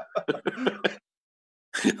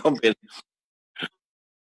being...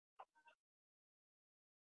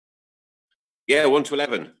 Yeah, 1 to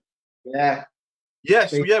 11. Yeah.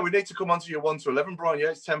 Yes, we need to come on to your 1 to 11, Brian. Yeah,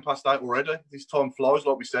 it's 10 past 8 already. This time flies,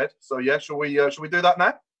 like we said. So yeah, shall we do that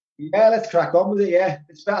now? Yeah, let's crack on with it. Yeah,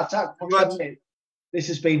 it's better time. This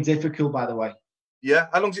has been difficult, by the way. Yeah,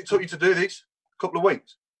 how long has it took you to do this? A couple of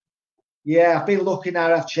weeks. Yeah, I've been looking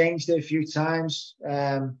at it. I've changed it a few times,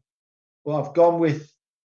 but I've gone with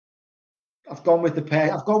the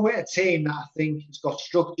pair. I've gone with a team that I think has got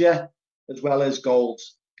structure as well as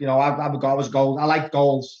goals. You know, I'm a guy with goals. I like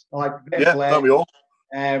goals. I like a bit of flair. Don't we all?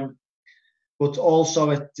 But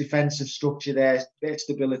also a defensive structure there, a bit of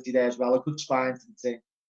stability there as well. A good spine to the team.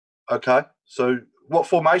 Okay, so what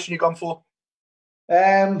formation you gone for?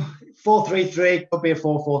 4-3-3, could be a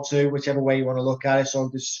 4-4-2, whichever way you want to look at it. So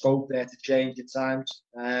there's scope there to change at times.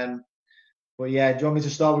 But yeah, do you want me to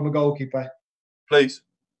start with my goalkeeper? Please.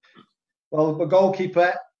 Well, my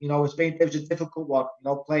goalkeeper, you know, it was a difficult one. You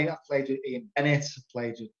know, I played with Ian Bennett, I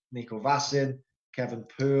played with Nico Vassin, Kevin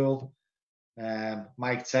Poole,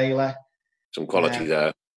 Mike Taylor. Some quality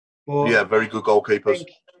there. Yeah, very good goalkeepers. I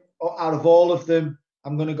think out of all of them,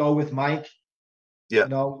 I'm going to go with Mike. Yeah. You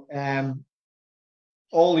know,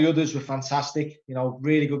 all the others were fantastic. You know,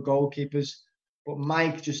 really good goalkeepers, but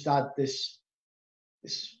Mike just had this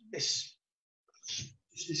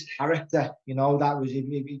character. You know, that was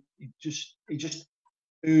he just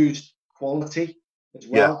oozed quality as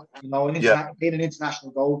well. Yeah. You know, being an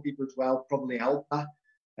international goalkeeper as well probably helped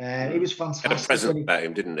that. He was fantastic. Had a presence about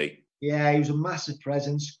him, didn't he? Yeah, he was a massive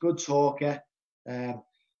presence, good talker,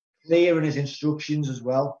 clear in his instructions as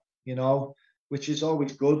well, you know, which is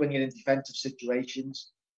always good when you're in defensive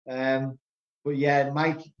situations. But yeah,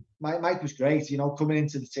 Mike was great, you know, coming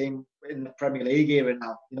into the team in the Premier League era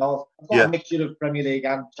now. You know, I've got a mixture of Premier League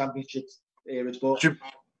and Championship eras. But do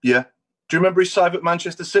you remember his save at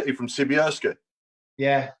Manchester City from Sibierski?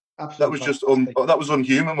 Yeah, absolutely. That was just that was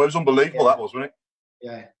unhuman. It was unbelievable. That was, wasn't it?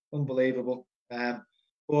 Yeah, unbelievable.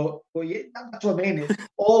 But yeah, that's what I mean.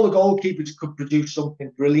 All the goalkeepers could produce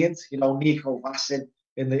something brilliant. You know, Nico Vassin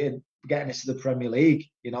in getting us to the Premier League.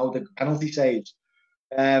 You know, the penalty saves.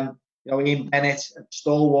 You know, Ian Bennett,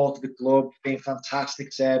 stalwart of the club, being a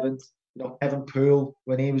fantastic servant. You know, Kevin Poole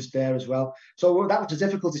when he was there as well. So that was a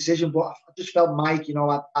difficult decision, but I just felt Mike, you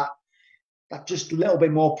know, had just a little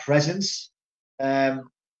bit more presence. And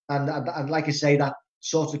like I say, that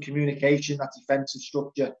sort of communication, that defensive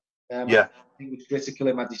structure. I think was critical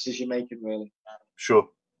in my decision making, really. Sure.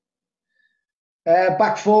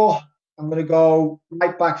 Back four, I'm going to go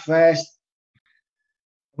right back first.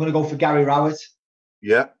 I'm going to go for Gary Rowett.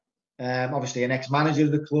 Yeah. Obviously, an ex-manager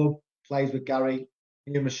of the club, plays with Gary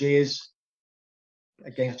numerous years.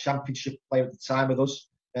 Again, a championship player at the time with us.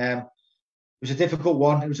 It was a difficult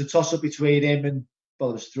one. It was a toss-up between him and, well,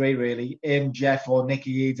 there was three really: him, Jeff, or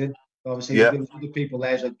Nicky Eden. Obviously, there was other people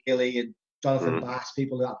there, like Gilly and Jonathan Bass,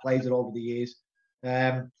 people that I played with over the years.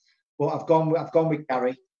 But I've gone with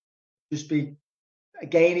Gary.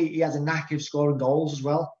 Again, he has a knack of scoring goals as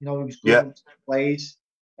well. You know, he was good at plays.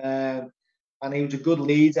 And he was a good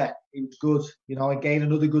leader. He was good. You know, again,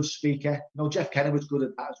 another good speaker. You know, Jeff Kenner was good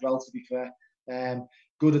at that as well, to be fair.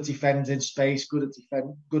 Good at defending space, good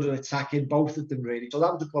at attacking, both of them really. So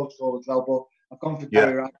that was a close call as well. But I've gone for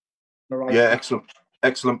Gary Rowett.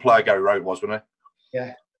 Excellent player Gary Rowett was, wasn't he?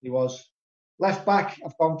 Yeah, he was. Left back,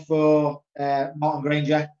 I've gone for Martin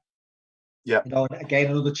Granger. Yeah. You know,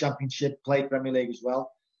 again, another championship, played Premier League as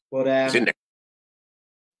well. But he's in next.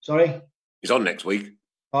 Sorry? He's on next week.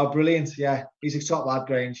 Oh, brilliant. Yeah. He's a top lad,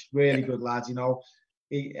 Grange. Really good lad, you know.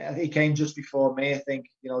 He came just before me, I think,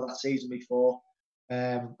 you know, that season before.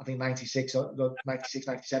 I think 96,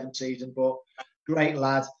 97 season. But great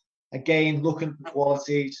lad. Again, looking for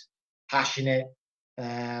qualities, passionate,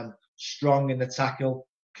 strong in the tackle,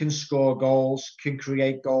 can score goals, can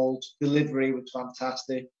create goals, delivery was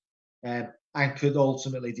fantastic, and could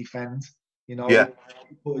ultimately defend. You know,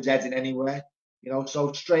 put his head in anywhere. You know,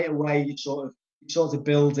 so straight away you sort of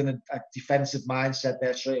build in a defensive mindset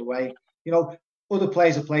there straight away. You know, other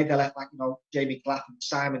players have played their left back. You know, Jamie Clapham,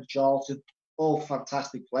 Simon Charlton, all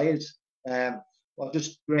fantastic players. Well,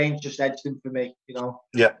 Grange just edged him for me. You know,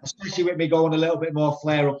 especially with me going a little bit more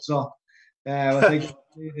flair up top. I think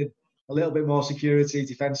needed a little bit more security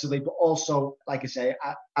defensively, but also, like I say,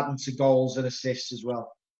 adding to goals and assists as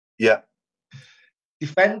well. Yeah.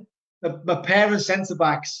 My pair of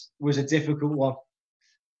centre-backs was a difficult one.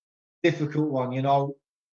 You know,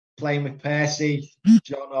 playing with Percy,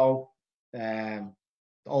 Jono,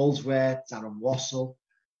 Oldsworth, Darren Wassell,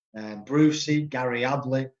 Brucey, Gary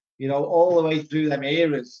Abley. all the way through them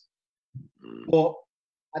eras. But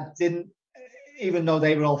I didn't, even though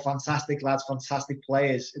they were all fantastic lads, fantastic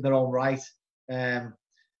players in their own right, I've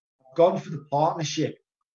gone for the partnership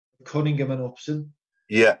of Cunningham and Upson.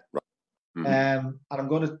 Yeah. And I'm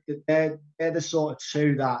going to, they're the sort of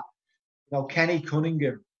two that, Kenny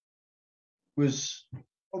Cunningham was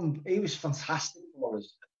fantastic for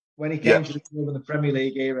us. When he came to the club in the Premier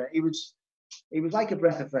League era, he was like a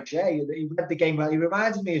breath of fresh air. He read the game well. He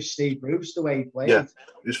reminded me of Steve Bruce, the way he played. Yeah,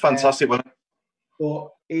 he was fantastic. But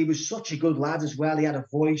he was such a good lad as well. He had a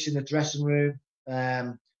voice in the dressing room.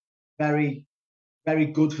 Very, very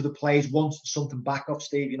good for the players. Wanted something back off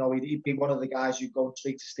Steve. He'd be one of the guys who'd go and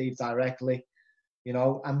speak to Steve directly.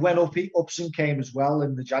 And when Upson came as well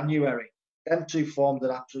in the January, them two formed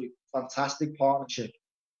an absolutely fantastic partnership.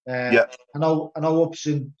 I know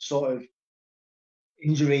Upson sort of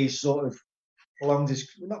injuries sort of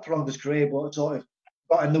not prolonged his career, but sort of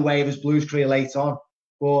got in the way of his Blues career late on.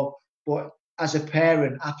 But as a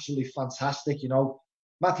parent, absolutely fantastic.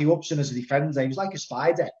 Matthew Upson as a defender, he was like a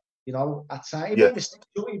spider. At times he was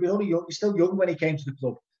still young when he came to the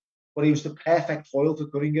club, but he was the perfect foil for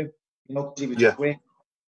Cunningham. Because he was quick.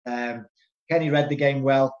 Kenny read the game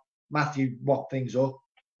well. Matthew mopped things up.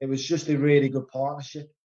 It was just a really good partnership.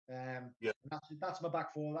 That's my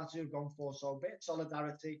back four. That's who I've gone for. So a bit of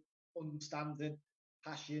solidarity, understanding,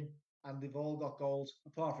 passion, and they've all got goals.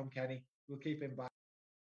 Apart from Kenny, we'll keep him back.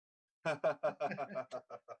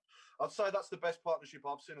 I'd say that's the best partnership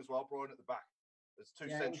I've seen as well, Bryan, at the back. There's two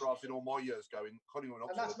centre halves in all my years going. Cunningham and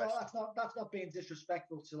Upson are the best. That's not being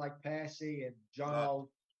disrespectful to like Percy and John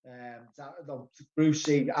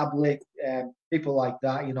Brucey, Abley, people like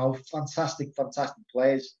that. Fantastic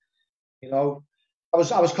players. I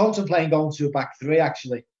was contemplating going to a back three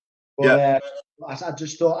actually, but I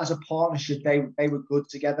just thought as a partnership they were good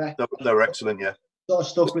together. They're excellent, yeah. Sort of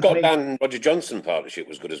stuck with Scott me. Dan Roger Johnson partnership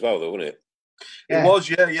was good as well, though, wasn't it? It was,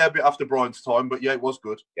 a bit after Bryan's time, but it was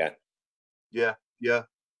good. Yeah.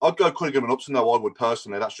 I'd go Cunningham and Upson, though. I would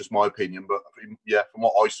personally. That's just my opinion, but from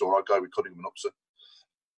what I saw, I'd go with Cunningham and Upson.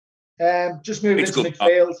 Just moving into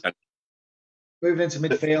midfield.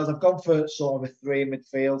 I've gone for sort of a three in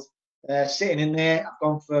midfield. Sitting in there, I've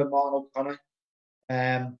gone for Martin O'Connor.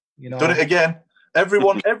 Done it again.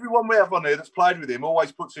 Everyone we have on here that's played with him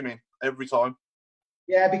always puts him in every time.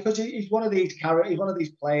 Yeah, because he's one of these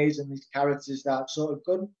players and these characters that sort of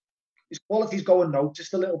good. His qualities go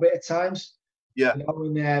unnoticed a little bit at times. Yeah. He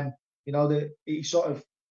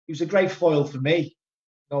was a great foil for me.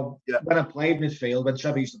 When I played midfield, when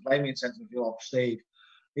Trevor used to play me in centre midfield off Steve,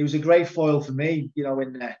 he was a great foil for me.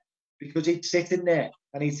 In there because he'd sit in there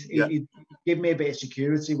and he'd give me a bit of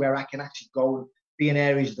security where I can actually go and be in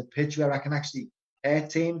areas of the pitch where I can actually pair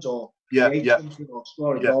teams or create something or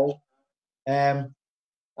score a goal. And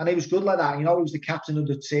he was good like that. He was the captain of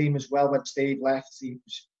the team as well when Steve left. He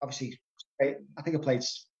was obviously, I think I played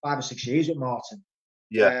 5 or 6 years with Martin.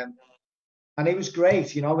 And he was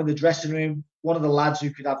great, in the dressing room, one of the lads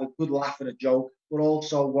who could have a good laugh and a joke, but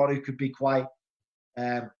also one who could be quite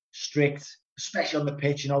strict, especially on the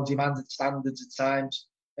pitch, demanded standards at times.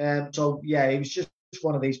 He was just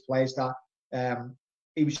one of these players that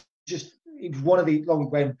he was one of the,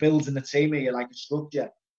 when building the team here like a structure,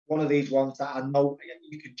 one of these ones that I know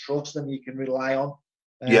you can trust and you can rely on.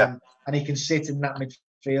 And he can sit in that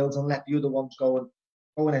midfield and let the other ones go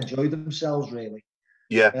and enjoy themselves, really.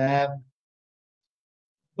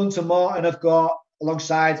 Hunter Martin, I've got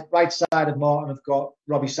alongside, right side of Martin, I've got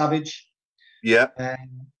Robbie Savage.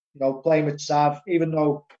 Playing with Sav, even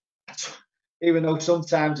though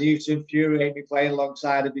sometimes he used to infuriate me playing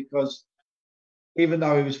alongside him because even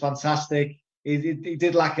though he was fantastic, he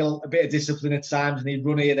did lack a bit of discipline at times and he'd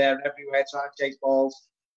run here, there and everywhere trying to chase balls.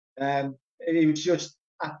 He was just,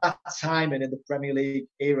 at that time and in the Premier League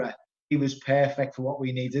era, he was perfect for what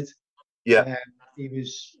we needed. He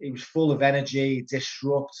was full of energy,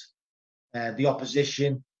 disrupt the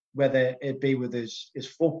opposition, whether it be with his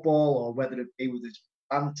football or whether it be with his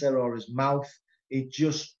banter or his mouth. He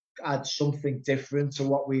just had something different to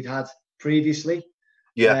what we'd had previously.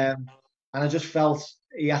 And I just felt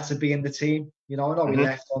he had to be in the team. I know he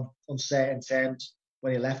left on certain terms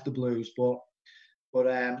when he left the Blues, but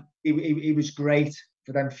he was great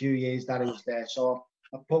for them few years that he was there. So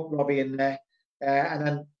I put Robbie in there. And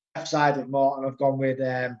then left side of Martin, I've gone with,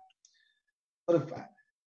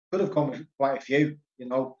 could have gone with quite a few,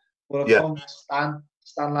 but I've gone with Stan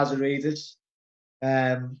Lazaridis,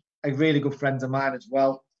 a really good friend of mine as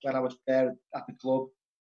well when I was there at the club.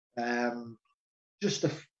 Just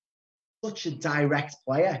such a direct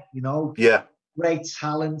player, Great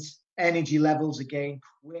talent, energy levels again,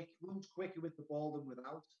 quick, runs quicker with the ball than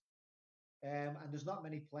without. and there's not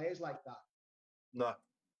many players like that. No.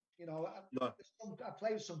 You know, I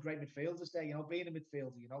played with some great midfielders there. You know, being a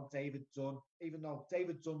midfielder, you know, David Dunn. Even though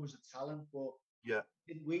David Dunn was a talent, but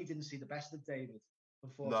we didn't see the best of David.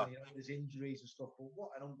 Unfortunately, you know, his injuries and stuff. But what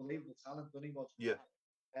an unbelievable talent Dunn he was. Yeah.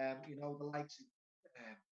 You know, the likes of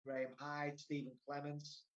Graham Hyde, Stephen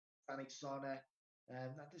Clements, Danny Sonner,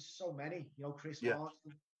 there's so many. You know, Chris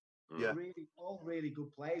Marston. Yeah. All really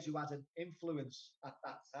good players who had an influence at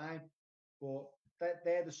that time. But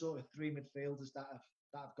they're the sort of three midfielders that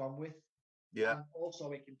I've gone with. Yeah. And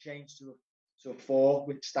also, it can change to a four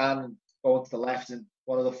with Stan going to the left and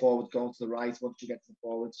one of the forwards going to the right once you get to the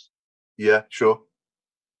forwards. Yeah, sure.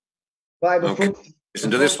 Right,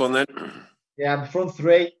 listen to this one then. Yeah, my front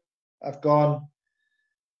three. I've gone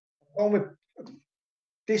with.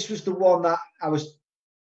 This was the one that I was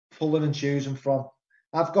pulling and choosing from.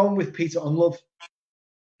 I've gone with Peter Unlove.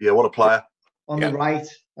 Yeah, what a player. On the right,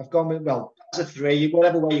 I've gone with, well, as a three,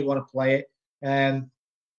 whatever way you want to play it.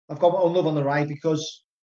 I've got Unlove on the right because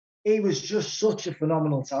he was just such a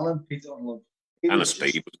phenomenal talent, Peter Unlove. And a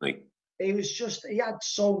speed, wasn't he? He had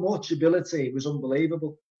so much ability. It was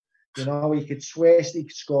unbelievable. You know, he could twist, he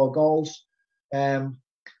could score goals. A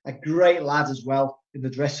great lad as well in the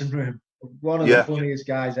dressing room. One of the funniest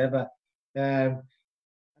guys ever.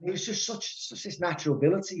 He was just such his natural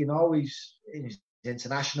ability. You know, he's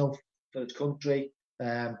international for his country.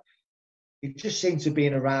 He just seemed to have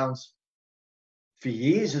been around for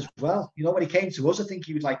years as well. You know, when he came to us, I think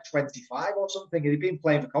he was like 25 or something. He'd been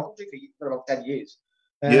playing for Coventry for about 10 years.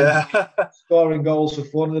 Scoring goals for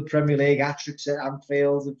fun in the Premier League, hat-tricks at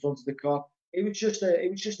Anfield in front of the Kop. It was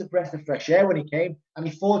just a breath of fresh air when he came, and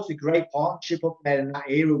he forged a great partnership up there in that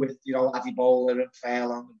era with, you know, Addy Bowler and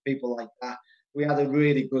Fairlawn and people like that. We had a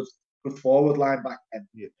really good forward line back then.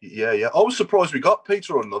 Yeah. I was surprised we got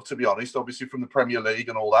Peter Unlove, to be honest, obviously from the Premier League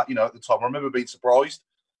and all that, you know, at the time. I remember being surprised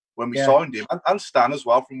when we signed him, and Stan as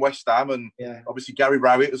well from West Ham, and obviously Gary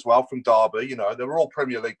Rowett as well from Derby. You know, they were all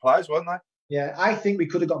Premier League players, weren't they? Yeah, I think we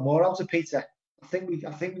could have got more out of Peter. I think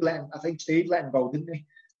Steve let him go, didn't he?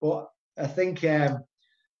 But I think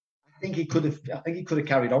he could have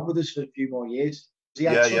carried on with us for a few more years.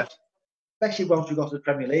 Especially once we got to the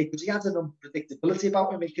Premier League, because he had an unpredictability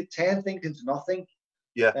about him. He could turn things into nothing.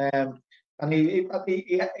 Yeah. And he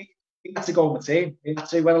had to go on the team. He had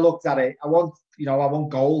to, when I looked at it, I want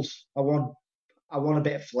goals. I want a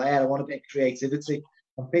bit of flair. I want a bit of creativity.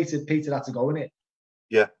 And Peter had to go in it.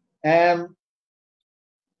 Yeah.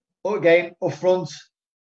 But again, up front,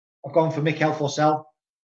 I've gone for Mikel Forsell.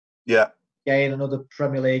 Yeah. Again, another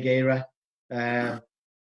Premier League era. When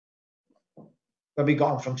we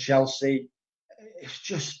got him from Chelsea, it's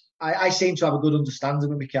just I seem to have a good understanding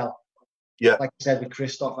with Mikel. Yeah. Like I said with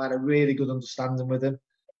Christoph, I had a really good understanding with him.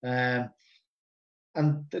 And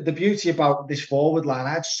the beauty about this forward line,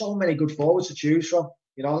 I had so many good forwards to choose from.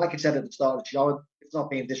 You know, like I said at the start of the show, it's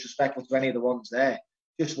not being disrespectful to any of the ones there.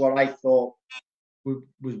 Just what I thought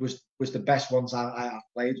was the best ones I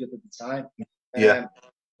played with at the time.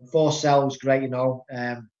 Forsell was great, you know.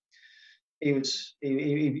 He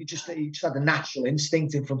just had a natural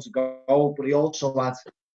instinct in front of goal, but he also had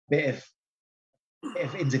a bit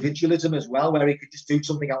of individualism as well, where he could just do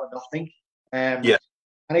something out of nothing. And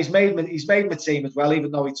he's made my team as well,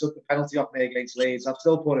 even though he took the penalty off me against Leeds. I've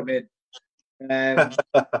still put him in.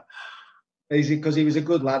 Because he was a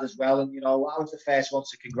good lad as well, and you know I was the first one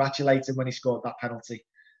to congratulate him when he scored that penalty.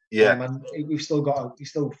 And we're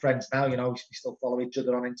still friends now. You know, we still follow each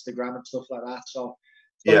other on Instagram and stuff like that. So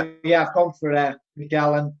I've gone for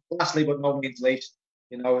Mikel, and lastly but no means least,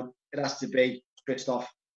 you know, it has to be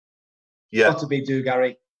Christoph. Got to be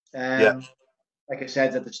Dugarry. Like I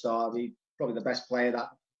said at the start, he's probably the best player that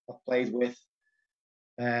I've played with.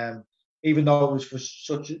 Even though it was for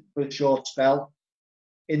a short spell.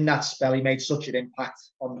 In that spell, he made such an impact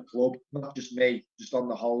on the club, not just me, just on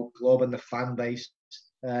the whole club and the fan base.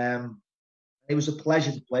 It was a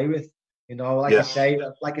pleasure to play with. You know, like I said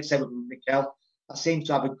with Mikel, I seem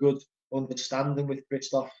to have a good understanding with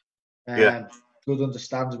Christoph. Good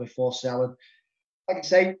understanding with Forsell. And like I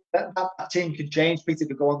say, that team could change. Peter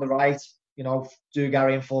could go on the right. You know,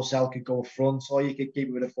 Dugarry and Forsell could go up front, or you could keep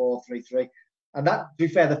it with a 4-3-3. And that, to be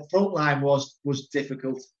fair, the front line was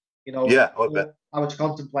difficult. You know, I was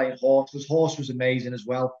contemplating Horse, because Horse was amazing as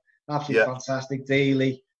well. Absolutely fantastic.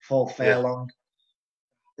 Daly, Paul Fairlong,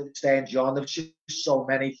 Stan John. There was just so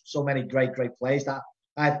many great players that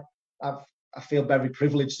I feel very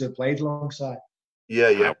privileged to have played alongside.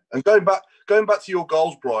 Yeah. And going back to your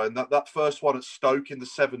goals, Bryan, that first one at Stoke in the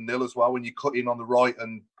 7-0 as well, when you cut in on the right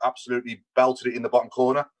and absolutely belted it in the bottom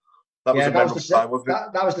corner. That was a memorable time, wasn't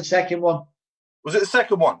it? That was the second one. Was it the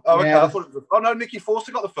second one? Oh, yeah, okay. I thought it was, oh no, Nicky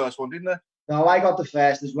Forster got the first one, didn't they? No, I got the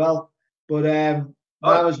first as well. But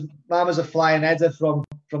mine was a flying header from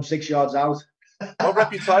 6 yards out.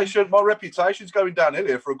 My reputation's going downhill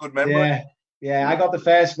here for a good memory. Yeah, I got the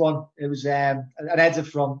first one. It was an header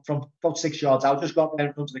from about 6 yards out. Just got there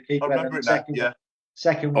in front of the keeper. I remember it now. Yeah.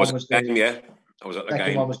 Second one was the game. Yeah, I was at the second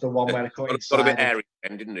game. one was the one where I cut inside. Got a bit airy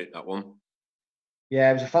then, didn't it? That one.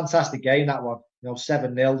 Yeah, it was a fantastic game. That one.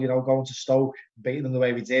 7-0. Going to Stoke, beating them the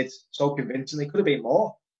way we did, so convincingly. Could have been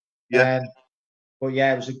more. Yeah. But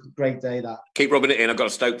yeah, it was a great day. That. Keep rubbing it in. I've got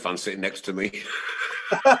a Stoke fan sitting next to me.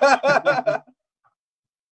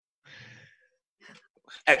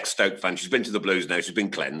 Ex-Stoke fan. She's been to the Blues now. She's been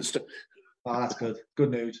cleansed. Oh, that's good.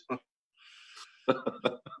 Good news.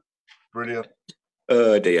 Brilliant.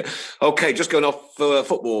 Oh dear. Okay, just going off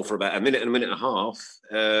football for about a minute and a half.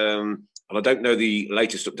 And I don't know the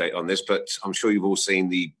latest update on this, but I'm sure you've all seen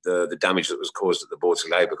the damage that was caused at the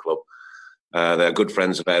Borsley Labour Club. They're good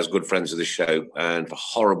friends of ours, good friends of the show, and for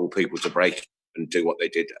horrible people to break and do what they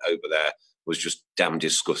did over there was just damn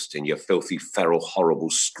disgusting. You filthy, feral, horrible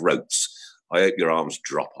scroats. I hope your arms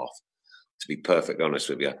drop off, to be perfectly honest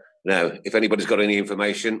with you. Now, if anybody's got any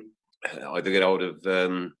information, either get hold of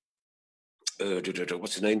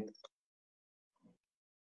what's his name?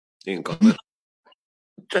 Ian Connor.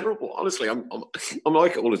 Terrible, honestly. I'm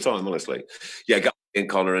like it all the time, honestly. Yeah, get Ian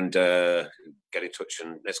Connor and get in touch,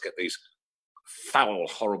 and let's get these foul,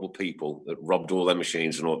 horrible people that robbed all their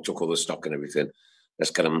machines and took all the stock and everything.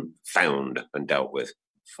 Let's get them found and dealt with.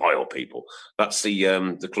 Vile people. That's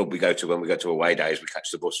the club we go to when we go to away days. We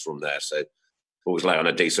catch the bus from there, so always lay on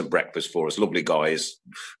a decent breakfast for us. Lovely guys.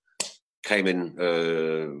 Came in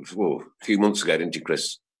a few months ago, didn't you,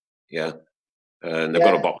 Chris? Yeah, and they've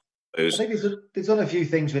got a box. I think they've done a few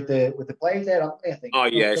things with the players there, haven't they? I think. Oh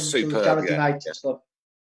yeah, superb. Charity nights and stuff.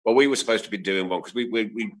 Well, we were supposed to be doing one because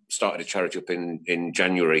we started a charity up in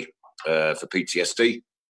January for PTSD,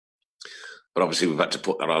 but obviously we've had to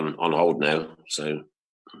put that on hold now. So,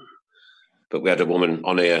 but we had a woman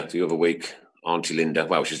on here the other week, Auntie Linda.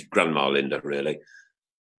 Well, she's Grandma Linda, really.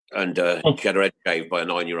 And she had her head shaved by a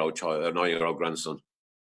 9-year-old child, a 9-year-old grandson.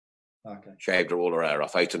 Okay. Shaved her all her hair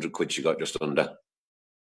off. 800 quid she got just under.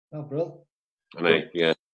 Oh, brilliant. I mean,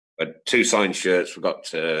 yeah. But 2 signed shirts. We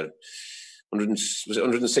got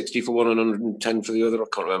 160 for one and 110 for the other. I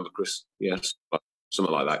can't remember, Chris. Yes,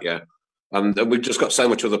 something like that. Yeah. And we've just got so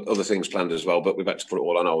much other things planned as well, but we've had to put it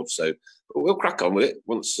all on hold. So we'll crack on with it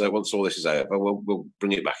once all this is over. We'll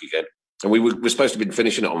bring it back again. And we're supposed to be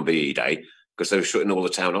finishing it on VE Day, because they were shutting all the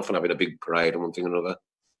town off and having a big parade and one thing and another.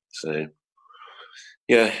 So,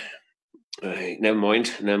 yeah, never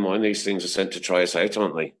mind. These things are sent to try us out,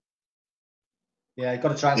 aren't they? Yeah, you've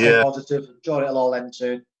got to try and stay positive. Sure, it'll all end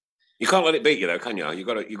soon. You can't let it beat you, though, can you? You've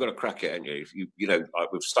got to crack it, haven't you?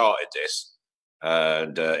 We've started this,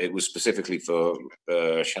 and it was specifically for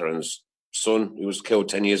Sharon's son, who was killed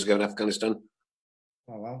 10 years ago in Afghanistan.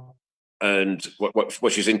 Oh wow! And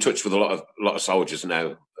what she's in touch with a lot of soldiers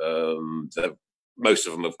now. Most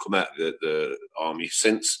of them have come out of the army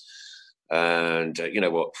since, and you know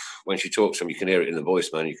what? When she talks to them, you can hear it in the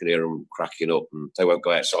voice, man. You can hear them cracking up, and they won't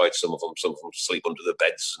go outside. Some of them sleep under the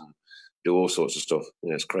beds and do all sorts of stuff.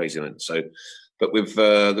 It's crazy, man. So, but with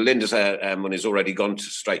the Linda's money's already gone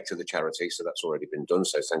straight to the charity, so that's already been done.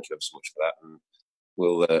 So thank you ever so much for that, and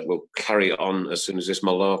we'll carry on as soon as this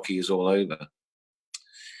malarkey is all over.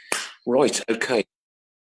 Right, okay.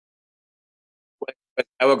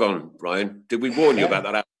 How are we gone, Bryan? Did we warn you about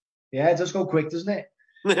that? Yeah, it does go quick, doesn't it?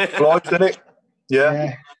 Flies, doesn't it?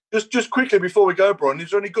 Yeah. Just quickly before we go, Bryan, is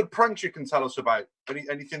there any good pranks you can tell us about?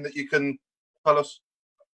 Anything that you can tell us?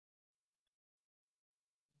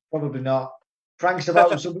 Probably not. Pranks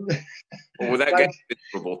about some. Without getting in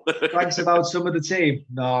trouble. Pranks about some of the team.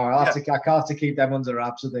 No, I have to keep them under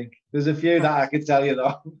wraps. I think there's a few that I could tell you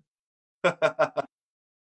though.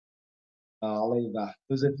 I'll leave that.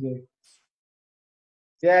 There's a few.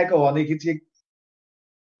 Yeah, go on. You can.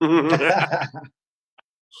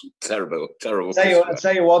 Terrible. I'll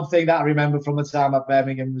tell you one thing that I remember from the time at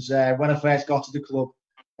Birmingham was when I first got to the club.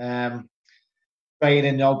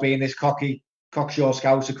 Training, being this cocksure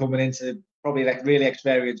scouser coming into probably like really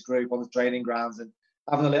experienced group on the training grounds and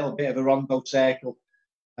having a little bit of a rondo circle.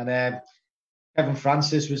 And Kevin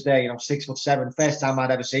Francis was there, 6'7". First time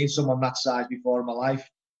I'd ever seen someone that size before in my life.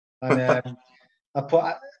 And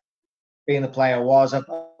being the player I was, I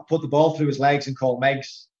put the ball through his legs and called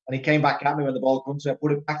Megs. And he came back at me when the ball comes to me. I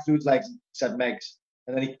put it back through his legs and said Megs.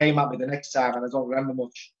 And then he came at me the next time, and I don't remember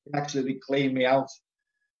much. He actually cleaned me out.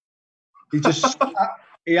 He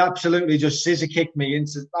absolutely just scissor kicked me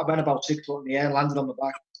into. I went about 6 foot in the air, landed on the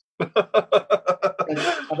back.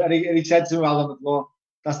 And he said to me while on the floor,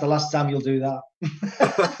 "That's the last time you'll do that."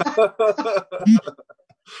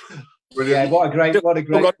 Yeah, what a great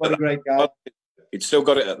guy. He'd still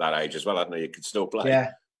got it at that age as well, hadn't he? He could still play.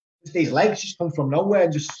 Yeah, these legs just come from nowhere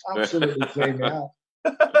and just absolutely played me out.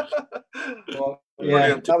 But,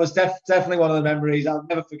 yeah, that was definitely one of the memories. I'll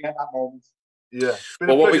never forget that moment. Yeah, been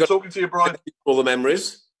a pleasure talking to you, Bryan. All the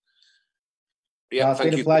memories. Yeah, it's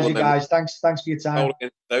been a pleasure, guys. Thanks for your time.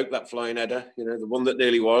 That flying header, the one that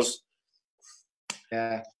nearly was.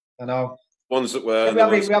 Yeah, I know. Ones that were. We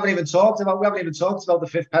haven't even talked about the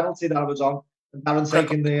fifth penalty that I was on, and Darren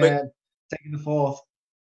taking the fourth.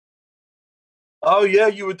 Oh yeah,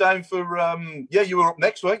 you were down for you were up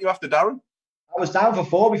next, weren't you, after Darren? I was down for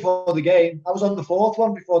 4 before the game. I was on the fourth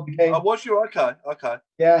one before the game. Oh, was you? Okay.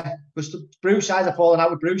 Yeah, because Bruce had fallen out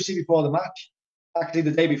with Brucey before the match, actually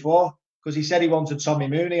the day before, because he said he wanted Tommy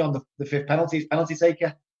Mooney on the fifth penalty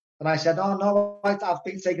taker. And I said, "Oh, no, I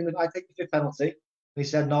take the fifth penalty." And he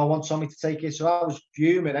said, "No, I want Tommy to take it." So I was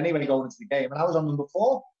fuming anyway going into the game, and I was on number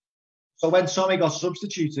 4. So when Tommy got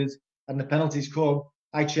substituted and the penalties come,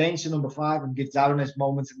 I changed to number 5 and give Darren his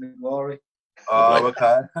moment in the glory. Oh,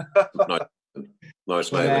 okay.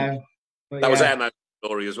 Nice, mate. That was our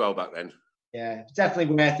glory as well back then. Yeah, it's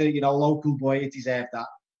definitely worth it. Local boy, it deserved that.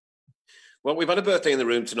 Well, we've had a birthday in the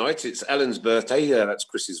room tonight. It's Ellen's birthday. That's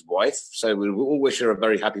Chris's wife. So we all wish her a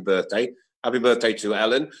very happy birthday. Happy birthday to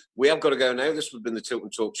Ellen. We have got to go now. This has been the Tilton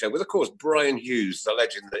Talk Show with, of course, Bryan Hughes, the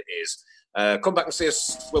legend that is. Come back and see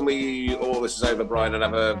us when all this is over, Bryan, and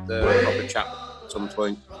have a proper chat at some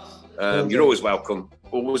point. You're always welcome.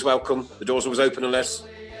 Always welcome. The door's always open unless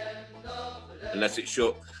it's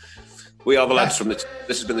shut. We are the lads from this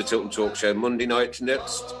has been the Tilton Talk Show.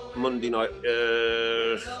 Next Monday night,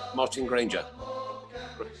 Martin Granger.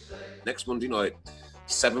 Next Monday night,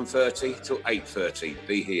 7:30 till 8:30.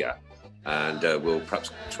 Be here. And we'll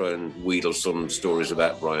perhaps try and wheedle some stories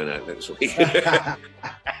about Bryan out next week.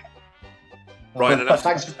 Bryan,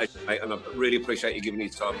 thanks, mate, and I really appreciate you giving me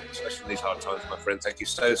time, especially in these hard times, my friend. Thank you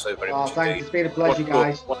so very much. Thanks. It's been a pleasure,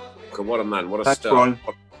 guys. What a man. What a star.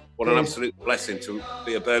 What an absolute blessing to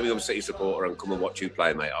be a Birmingham City supporter and come and watch you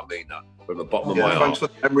play, mate. I mean that from the bottom of my heart. Thanks for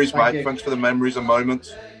the memories, mate. Thanks for the memories and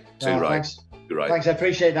moments. Too right. Too right. Thanks, I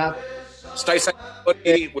appreciate that. Stay safe,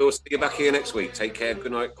 buddy. We'll see you back here next week. Take care.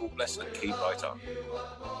 Good night. God bless and keep right on.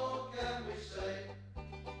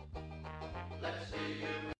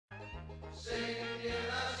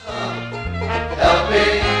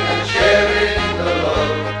 Helping and sharing the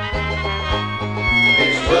load.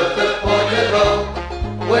 It's worth the point at home.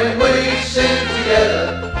 When we sing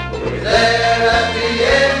together, we're there at the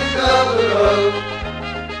end of the road.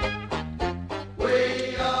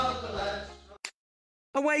 We are the lads.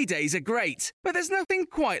 Away days are great, but there's nothing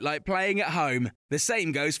quite like playing at home. The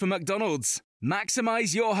same goes for McDonald's.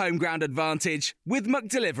 Maximise your home ground advantage with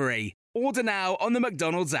McDelivery. Order now on the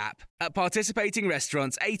McDonald's app. At participating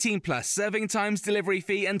restaurants, 18 plus serving times, delivery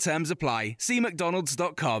fee and terms apply. See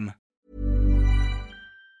mcdonalds.com.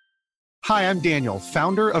 Hi, I'm Daniel,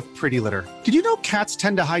 founder of Pretty Litter. Did you know cats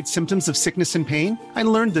tend to hide symptoms of sickness and pain? I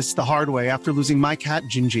learned this the hard way after losing my cat,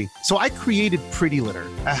 Gingy. So I created Pretty Litter,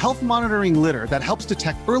 a health monitoring litter that helps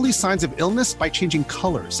detect early signs of illness by changing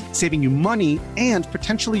colors, saving you money and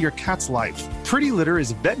potentially your cat's life. Pretty Litter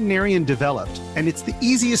is veterinarian developed, and it's the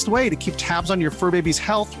easiest way to keep tabs on your fur baby's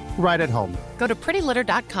health right at home. Go to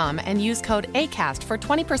prettylitter.com and use code ACAST for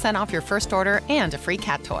 20% off your first order and a free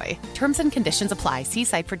cat toy. Terms and conditions apply. See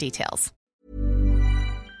site for details.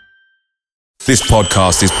 This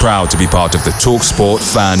podcast is proud to be part of the TalkSport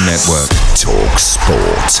Fan Network.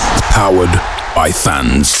 TalkSport. Powered by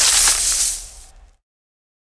fans.